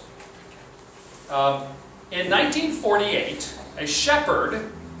Scrolls. In 1948, a shepherd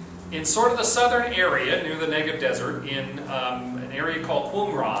in sort of the southern area near the Negev Desert, in an area called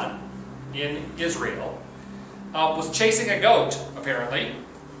Qumran in Israel, was chasing a goat, apparently.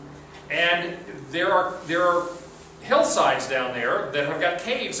 And there are hillsides down there that have got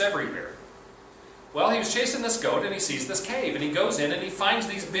caves everywhere. Well, he was chasing this goat and he sees this cave, and he goes in and he finds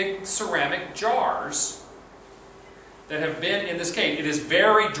these big ceramic jars that have been in this cave. It is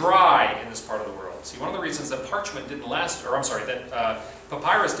very dry in this part of the world. See, one of the reasons that parchment didn't last, or I'm sorry, that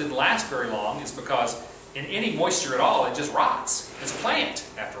papyrus didn't last very long is because in any moisture at all, it just rots. It's a plant,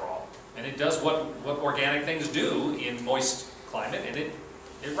 after all. And it does what organic things do in moist climate, and it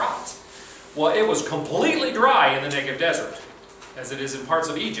rots. Well, it was completely dry in the Negev Desert, as it is in parts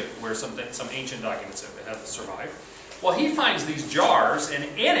of Egypt, where some ancient documents have survived. Well, he finds these jars, and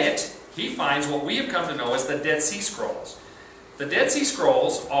in it, he finds what we have come to know as the Dead Sea Scrolls. The Dead Sea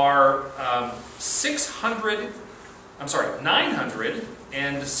Scrolls are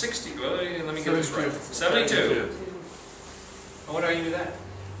 960, well, let me get this right, 72. Oh, what do you do that?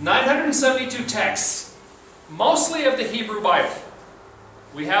 972 texts, mostly of the Hebrew Bible.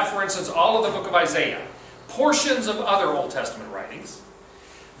 We have, for instance, all of the book of Isaiah, portions of other Old Testament writings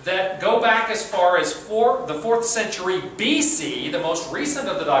that go back as far as the 4th century BC. The most recent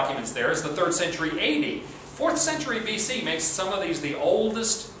of the documents there is the 3rd century AD. 4th century BC makes some of these the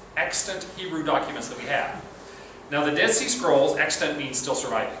oldest extant Hebrew documents that we have. Now, the Dead Sea Scrolls, extant means still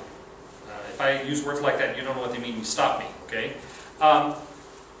surviving. If I use words like that, you don't know what they mean, you stop me, okay?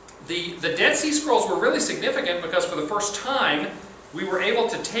 The Dead Sea Scrolls were really significant because for the first time, we were able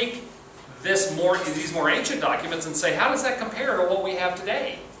to take these more ancient documents and say, how does that compare to what we have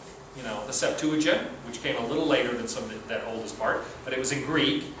today? You know, the Septuagint, which came a little later than some of that oldest part, but it was in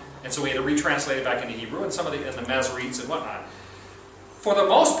Greek, and so we had to retranslate it back into Hebrew, and the Masoretes and whatnot. For the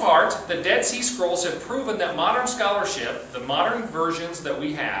most part, the Dead Sea Scrolls have proven that modern scholarship, the modern versions that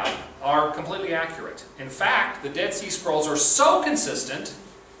we have, are completely accurate. In fact, the Dead Sea Scrolls are so consistent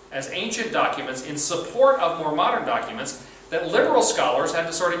as ancient documents in support of more modern documents that liberal scholars had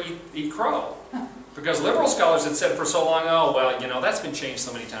to sort of eat crow. Because liberal scholars had said for so long, oh, well, you know, that's been changed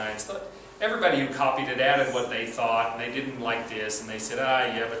so many times. Everybody who copied it added what they thought, and they didn't like this, and they said,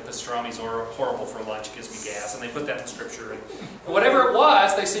 yeah, but pastrami's horrible for lunch, it gives me gas, and they put that in Scripture. And whatever it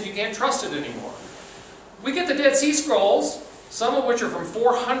was, they said you can't trust it anymore. We get the Dead Sea Scrolls, some of which are from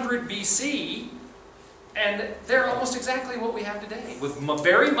 400 BC, and they're almost exactly what we have today, with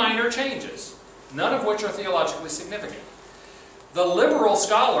very minor changes, none of which are theologically significant. The liberal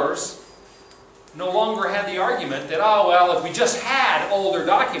scholars no longer had the argument that, oh, well, if we just had older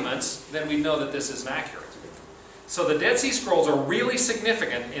documents, then we'd know that this isn't accurate. So the Dead Sea Scrolls are really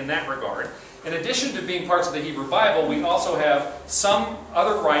significant in that regard. In addition to being parts of the Hebrew Bible, we also have some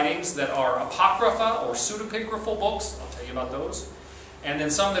other writings that are apocrypha or pseudepigraphal books. I'll tell you about those. And then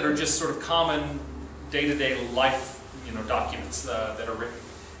some that are just sort of common day-to-day life, documents that are written.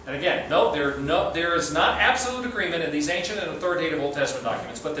 And again, there is not absolute agreement in these ancient and authoritative Old Testament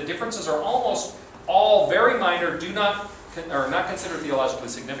documents, but the differences are almost all very minor, are not considered theologically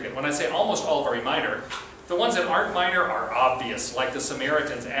significant. When I say almost all very minor, the ones that aren't minor are obvious, like the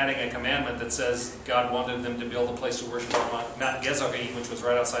Samaritans adding a commandment that says God wanted them to build a place to worship on Mount Gerizim, which was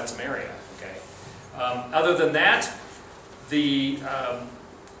right outside Samaria. Okay. Other than that, the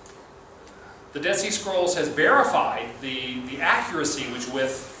Dead Sea Scrolls has verified the accuracy with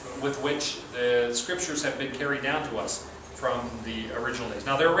which the Scriptures have been carried down to us from the original days.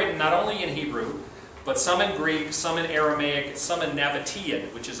 Now, they're written not only in Hebrew, but some in Greek, some in Aramaic, some in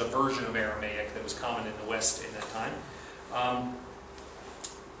Nabatean, which is a version of Aramaic that was common in the West in that time.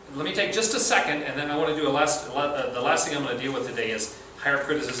 Let me take just a second, and then I want to do the last thing I'm going to deal with today is higher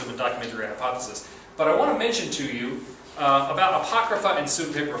criticism and documentary hypothesis. But I want to mention to you about apocrypha and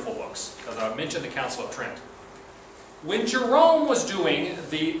pseudepigraphal books, because I mentioned the Council of Trent. When Jerome was doing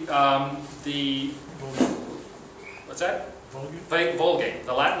what's that? Vulgate,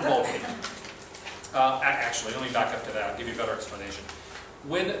 the Latin Vulgate. Actually, let me back up to that. I'll give you a better explanation.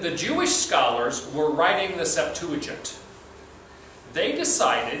 When the Jewish scholars were writing the Septuagint, they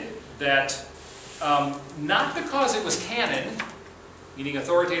decided that not because it was canon, meaning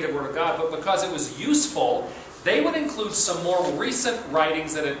authoritative Word of God, but because it was useful, they would include some more recent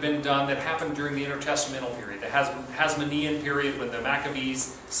writings that had been done that happened during the intertestamental period, the Hasmonean period when the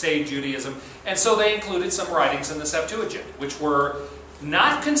Maccabees saved Judaism. And so they included some writings in the Septuagint, which were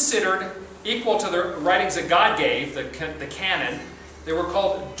not considered equal to the writings that God gave, the canon. They were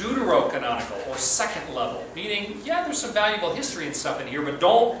called deuterocanonical, or second level, meaning, yeah, there's some valuable history and stuff in here, but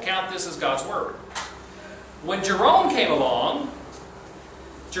don't count this as God's Word. When Jerome came along,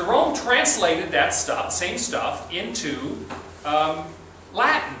 Jerome translated that same stuff into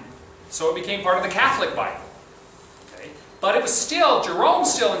Latin, So it became part of the Catholic Bible. Okay? But it was still, Jerome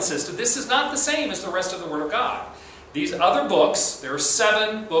still insisted, this is not the same as the rest of the Word of God. These other books, there are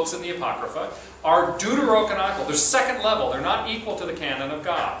 7 books in the Apocrypha, are deuterocanonical. They're second level. They're not equal to the canon of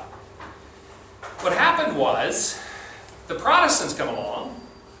God. What happened was, the Protestants come along,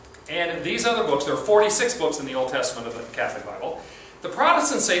 and these other books, there are 46 books in the Old Testament of the Catholic Bible. The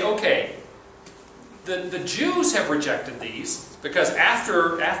Protestants say, okay, the Jews have rejected these, because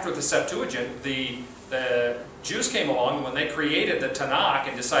after the Septuagint, the Jews came along, and when they created the Tanakh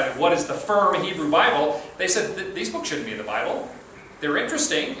and decided what is the firm Hebrew Bible, they said, these books shouldn't be in the Bible. They're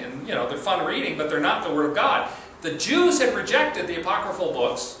interesting, and they're fun reading, but they're not the Word of God. The Jews had rejected the apocryphal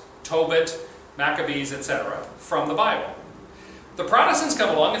books, Tobit, Maccabees, etc., from the Bible. The Protestants come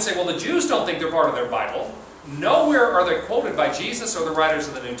along and say, well, the Jews don't think they're part of their Bible. Nowhere are they quoted by Jesus or the writers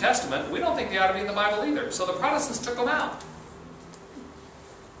of the New Testament. We don't think they ought to be in the Bible either. So the Protestants took them out.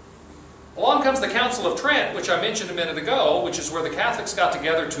 Along comes the Council of Trent, which I mentioned a minute ago, which is where the Catholics got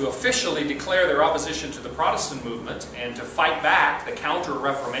together to officially declare their opposition to the Protestant movement and to fight back the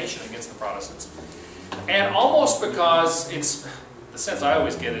counter-Reformation against the Protestants. And almost because, the sense I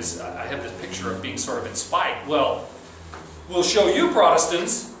always get is, I have this picture of being sort of in spite. Well, we'll show you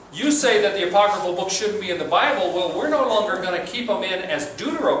Protestants. You say that the apocryphal books shouldn't be in the Bible. Well, we're no longer going to keep them in as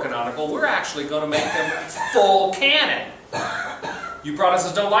deuterocanonical. We're actually going to make them full canon. You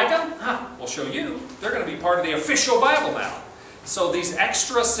Protestants don't like them? We'll show you. They're going to be part of the official Bible now. So these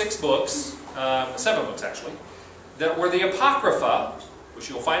extra 6 books, 7 books actually, that were the Apocrypha, which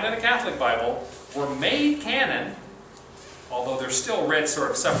you'll find in a Catholic Bible, were made canon, although they're still read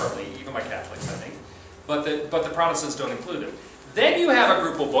sort of separately, even by Catholics, I think. But the Protestants don't include them. Then you have a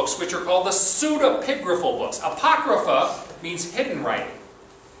group of books which are called the pseudepigraphal books. Apocrypha means hidden writing.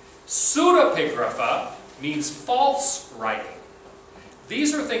 Pseudepigrapha means false writing.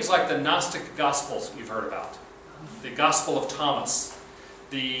 These are things like the Gnostic Gospels you've heard about. The Gospel of Thomas.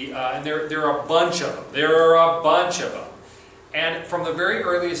 And there are a bunch of them. There are a bunch of them. And from the very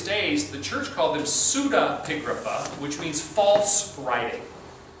earliest days, the church called them pseudepigrapha, which means false writing.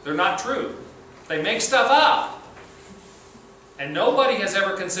 They're not true. They make stuff up. And nobody has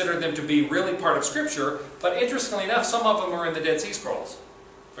ever considered them to be really part of Scripture, but interestingly enough, some of them are in the Dead Sea Scrolls,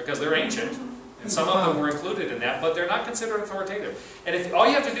 because they're ancient, and some of them were included in that, but they're not considered authoritative. And if all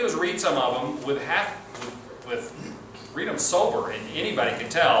you have to do is read some of them read them sober, and anybody can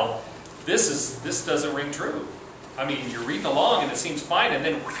tell this doesn't ring true. I mean, you're reading along and it seems fine, and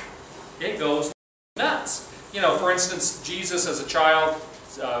then it goes nuts. For instance, Jesus as a child,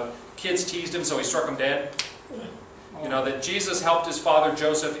 kids teased him, so he struck them dead. That Jesus helped his father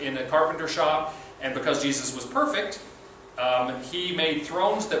Joseph in a carpenter shop, and because Jesus was perfect, he made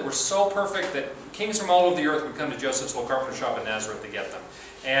thrones that were so perfect that kings from all over the earth would come to Joseph's little carpenter shop in Nazareth to get them.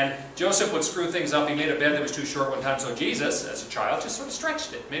 And Joseph would screw things up. He made a bed that was too short one time, so Jesus, as a child, just sort of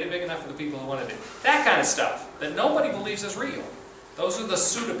stretched it, made it big enough for the people who wanted it. That kind of stuff that nobody believes is real. Those are the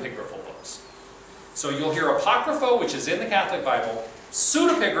pseudepigraphal books. So you'll hear Apocrypha, which is in the Catholic Bible,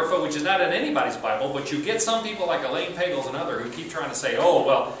 pseudepigrapha, which is not in anybody's Bible, but you get some people like Elaine Pagels and others who keep trying to say, oh,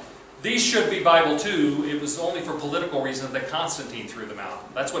 well, these should be Bible too. It was only for political reasons that Constantine threw them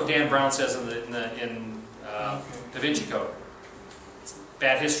out. That's what Dan Brown says in Da Vinci Code. It's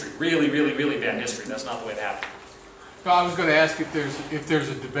bad history. Really, really, really bad history. That's not the way it happened. Well, I was going to ask if there's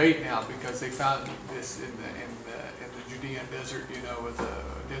a debate now, because they found this in the Judean desert, with the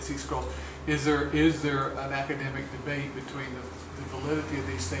Dead Sea Scrolls. Is there an academic debate between the validity of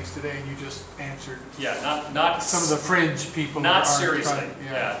these things today? And you just answered. Yeah, not some of the fringe people. Not seriously.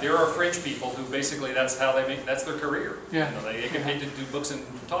 Yeah, there are fringe people who basically that's their career. Yeah, they get paid to do books and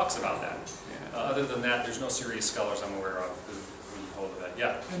talks about that. Yeah. Other than that, there's no serious scholars I'm aware of who hold that.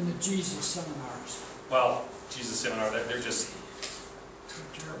 Yeah. And the Jesus seminars. Well, Jesus seminar, they're just.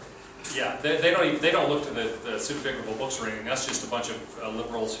 Yeah, they don't look to the pseudepigraphal books or anything. That's just a bunch of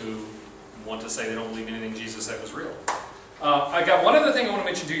liberals who want to say they don't believe anything Jesus said was real. I got one other thing I want to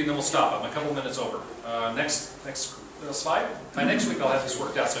mention to you, and then we'll stop. I'm a couple minutes over. Next slide. By next week I'll have this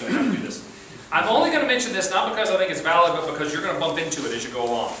worked out, so you don't have to do this. I'm only going to mention this not because I think it's valid, but because you're going to bump into it as you go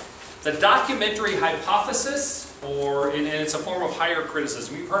along. The documentary hypothesis, and it's a form of higher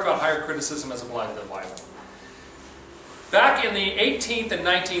criticism. You've heard about higher criticism as applied to the Bible. Back in the 18th and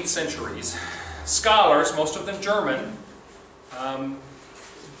 19th centuries, scholars, most of them German,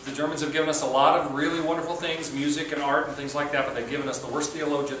 the Germans have given us a lot of really wonderful things, music and art and things like that, but they've given us the worst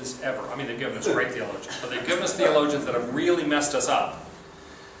theologians ever. I mean, they've given us great theologians, but they've given us theologians that have really messed us up.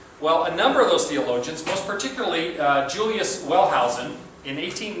 Well, a number of those theologians, most particularly Julius Wellhausen, in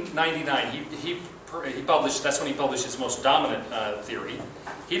 1899, he that's when he published his most dominant theory.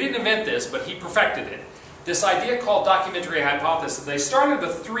 He didn't invent this, but he perfected it. This idea called documentary hypothesis. They started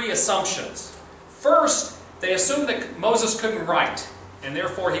with 3 assumptions. First, they assumed that Moses couldn't write, and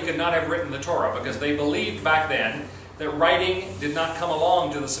therefore he could not have written the Torah, because they believed back then that writing did not come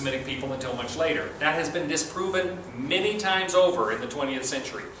along to the Semitic people until much later. That has been disproven many times over in the 20th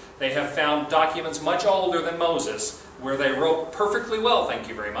century. They have found documents much older than Moses where they wrote perfectly well, thank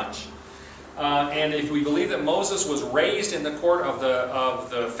you very much. And if we believe that Moses was raised in the court of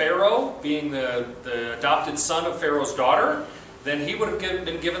the Pharaoh, being the adopted son of Pharaoh's daughter, then he would have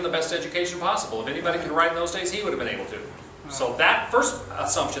been given the best education possible. If anybody could write in those days, he would have been able to. So that first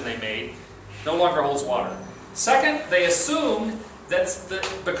assumption they made no longer holds water. Second, they assumed that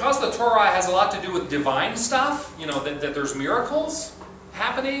because the Torah has a lot to do with divine stuff, you know, that there's miracles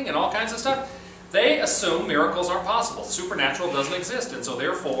happening and all kinds of stuff, they assume miracles aren't possible. Supernatural doesn't exist, and so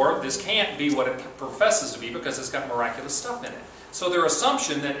therefore this can't be what it professes to be because it's got miraculous stuff in it. So their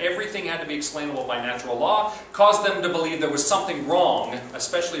assumption that everything had to be explainable by natural law caused them to believe there was something wrong,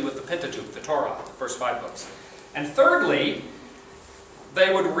 especially with the Pentateuch, the Torah, the first 5 books. And thirdly,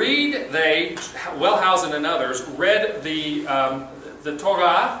 they would read, Wellhausen and others, read the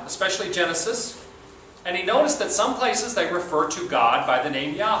Torah, especially Genesis, and he noticed that some places they refer to God by the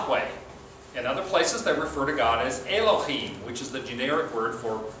name Yahweh. In other places they refer to God as Elohim, which is the generic word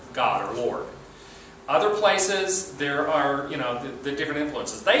for God or Lord. Other places there are, you know, the different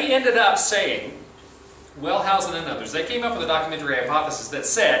influences. They ended up saying, Wellhausen and others, they came up with a documentary hypothesis that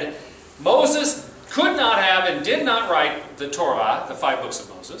said Moses could not have and did not write the Torah, the 5 books of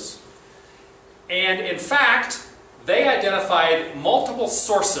Moses. And in fact, they identified multiple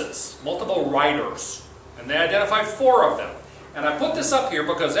sources, multiple writers. And they identified 4 of them. And I put this up here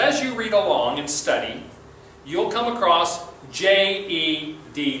because as you read along and study, you'll come across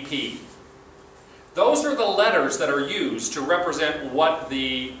JEDP. Those are the letters that are used to represent what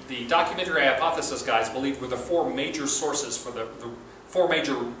the documentary hypothesis guys believed were the 4 major sources for the 4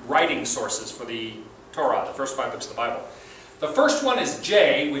 major writing sources for the Torah, the first 5 books of the Bible. The first one is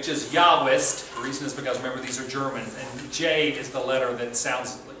J, which is Yahwist. The reason is because, remember, these are German, and J is the letter that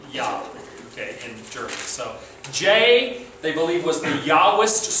sounds Yah, okay, in German. So J, they believe, was the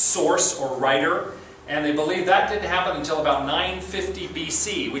Yahwist source or writer, and they believe that didn't happen until about 950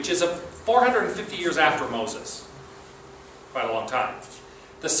 BC, which is 450 years after Moses. Quite a long time.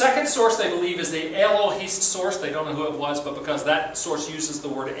 The second source they believe is the Elohist source. They don't know who it was, but because that source uses the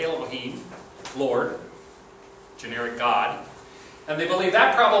word Elohim, Lord, generic God, and they believe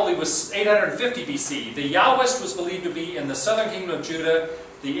that probably was 850 BC. The Yahwist was believed to be in the southern kingdom of Judah,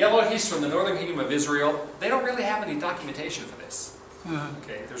 the Elohist from the northern kingdom of Israel. They don't really have any documentation for this.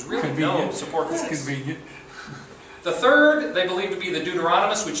 Okay, there's really no support for this. Convenient. The third, they believe to be the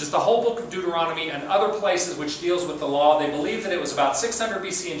Deuteronomist, which is the whole book of Deuteronomy and other places which deals with the law. They believe that it was about 600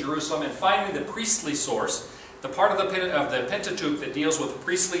 BC in Jerusalem. And finally, the priestly source, the part of the Pentateuch that deals with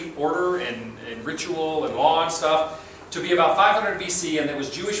priestly order and ritual and law and stuff, to be about 500 BC, and it was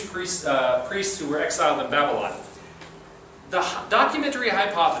Jewish priests who were exiled in Babylon. The documentary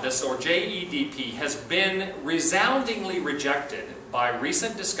hypothesis, or JEDP, has been resoundingly rejected by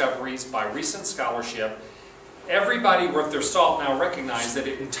recent discoveries, by recent scholarship. Everybody worth their salt now recognized that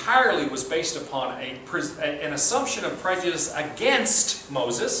it entirely was based upon an assumption of prejudice against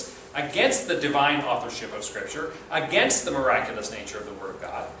Moses, against the divine authorship of Scripture, against the miraculous nature of the Word of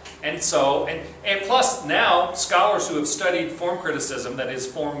God. And so, and plus now, scholars who have studied form criticism, that is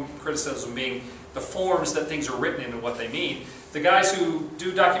form criticism being the forms that things are written in and what they mean, the guys who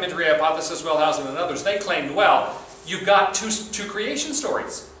do documentary hypothesis, Wellhausen and others, they claimed, well, you've got two creation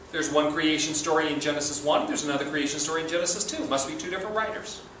stories. There's one creation story in Genesis 1, there's another creation story in Genesis 2. It must be 2 different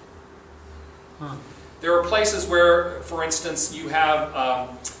writers. There are places where, for instance, you have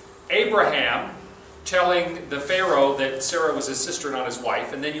Abraham telling the Pharaoh that Sarah was his sister, not his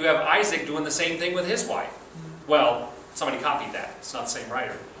wife, and then you have Isaac doing the same thing with his wife. Well, somebody copied that. It's not the same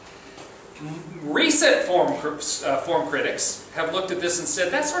writer. Recent form critics have looked at this and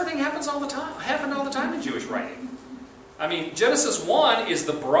said that sort of thing happened all the time in Jewish writing. I mean, Genesis 1 is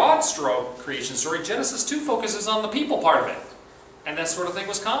the broad stroke creation story. Genesis 2 focuses on the people part of it. And that sort of thing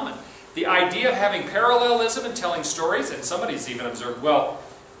was common. The idea of having parallelism and telling stories, and somebody's even observed, well,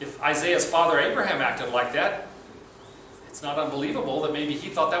 if Isaiah's father Abraham acted like that, it's not unbelievable that maybe he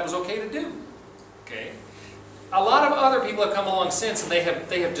thought that was okay to do. Okay? A lot of other people have come along since, and they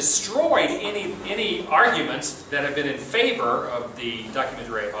have destroyed any arguments that have been in favor of the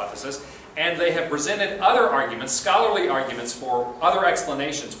documentary hypothesis, And they have presented other arguments, scholarly arguments, for other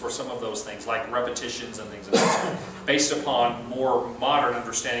explanations for some of those things, like repetitions and things of that sort, based upon more modern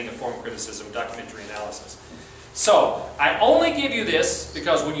understanding of form criticism, documentary analysis. So, I only give you this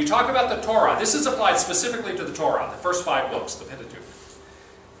because when you talk about the Torah, this is applied specifically to the Torah, the first 5 books, the Pentateuch.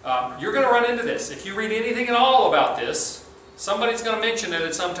 You're going to run into this. If you read anything at all about this, somebody's going to mention it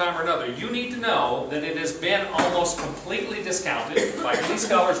at some time or another. You need to know that it has been almost completely discounted by any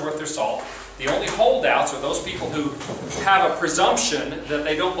scholars worth their salt. The only holdouts are those people who have a presumption that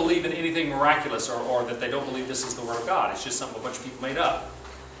they don't believe in anything miraculous, or that they don't believe this is the Word of God. It's just something a bunch of people made up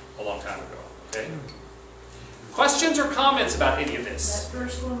a long time ago. Okay? Questions or comments about any of this? That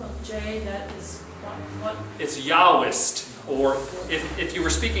first one with J, that is what? It's Yahwist, or if you were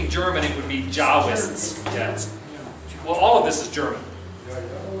speaking German, it would be Jawists. Yes. Well, all of this is German.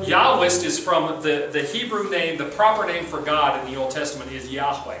 Yahwist is from the Hebrew name, the proper name for God in the Old Testament is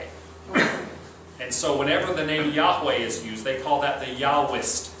Yahweh. And so whenever the name Yahweh is used, they call that the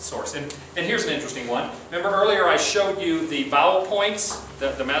Yahwist source. And here's an interesting one. Remember earlier I showed you the vowel points,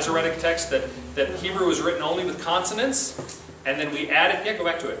 the Masoretic text, that Hebrew is written only with consonants? And then we added, yeah, go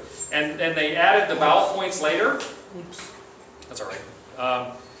back to it. And they added the vowel points later. Oops. That's all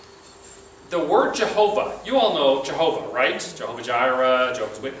right. The word Jehovah, you all know Jehovah, right? Jehovah Jireh,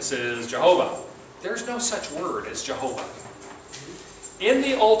 Jehovah's Witnesses, Jehovah. There's no such word as Jehovah. In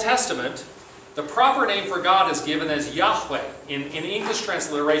the Old Testament, the proper name for God is given as Yahweh. In English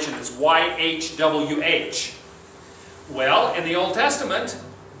transliteration, it's YHWH. Well, in the Old Testament,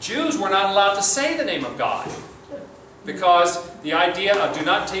 Jews were not allowed to say the name of God. Because the idea of do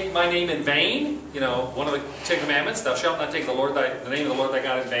not take my name in vain, you know, one of the 10 Commandments, thou shalt not take the name of the Lord thy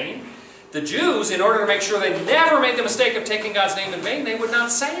God in vain. The Jews, in order to make sure they never made the mistake of taking God's name in vain, they would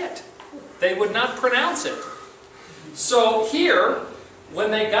not say it. They would not pronounce it. So here, when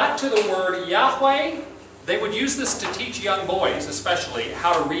they got to the word Yahweh, they would use this to teach young boys, especially,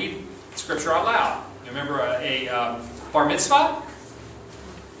 how to read Scripture out loud. You remember a bar mitzvah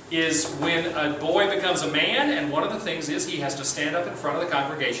is when a boy becomes a man, and one of the things is he has to stand up in front of the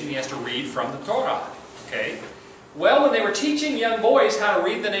congregation, he has to read from the Torah. Okay? Well, when they were teaching young boys how to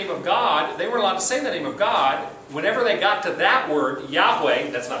read the name of God, they were allowed to say the name of God. Whenever they got to that word,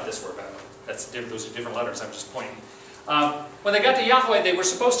 Yahweh, that's not this word, by the way. Those are different letters, I'm just pointing. When they got to Yahweh, they were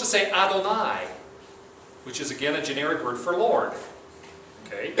supposed to say Adonai, which is again a generic word for Lord.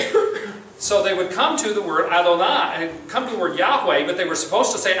 Okay? So they would come to the word Adonai, and come to the word Yahweh, but they were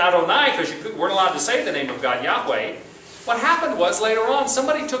supposed to say Adonai because you weren't allowed to say the name of God, Yahweh. What happened was, later on,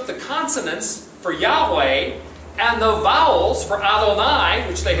 somebody took the consonants for Yahweh and the vowels for Adonai,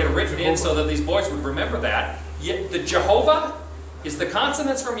 which they had written in so that these boys would remember that. Yet the Jehovah is the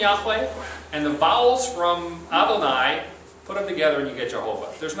consonants from Yahweh and the vowels from Adonai. Put them together and you get Jehovah.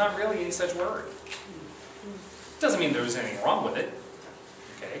 There's not really any such word. Doesn't mean there's anything wrong with it.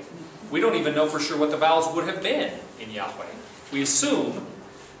 Okay? We don't even know for sure what the vowels would have been in Yahweh. We assume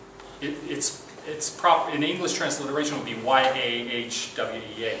it's proper. In English transliteration it would be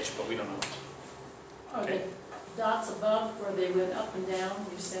Y-A-H-W-E-H, but we don't know. Okay. Dots above where they went up and down,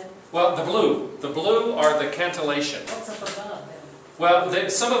 you said? Well, the blue are the cantillation. What's up above then? Well,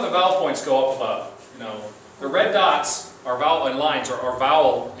 some of the vowel points go up above. You know, the red dots are vowel and lines are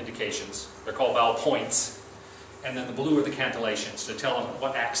vowel indications. They're called vowel points. And then the blue are the cantillations to tell them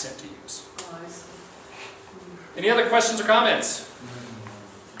what accent to use. Oh, I see. Any other questions or comments?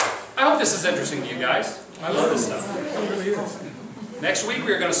 I hope this is interesting to you guys. I love this stuff. Next week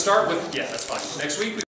we are going to start with, yeah, that's fine. Next week we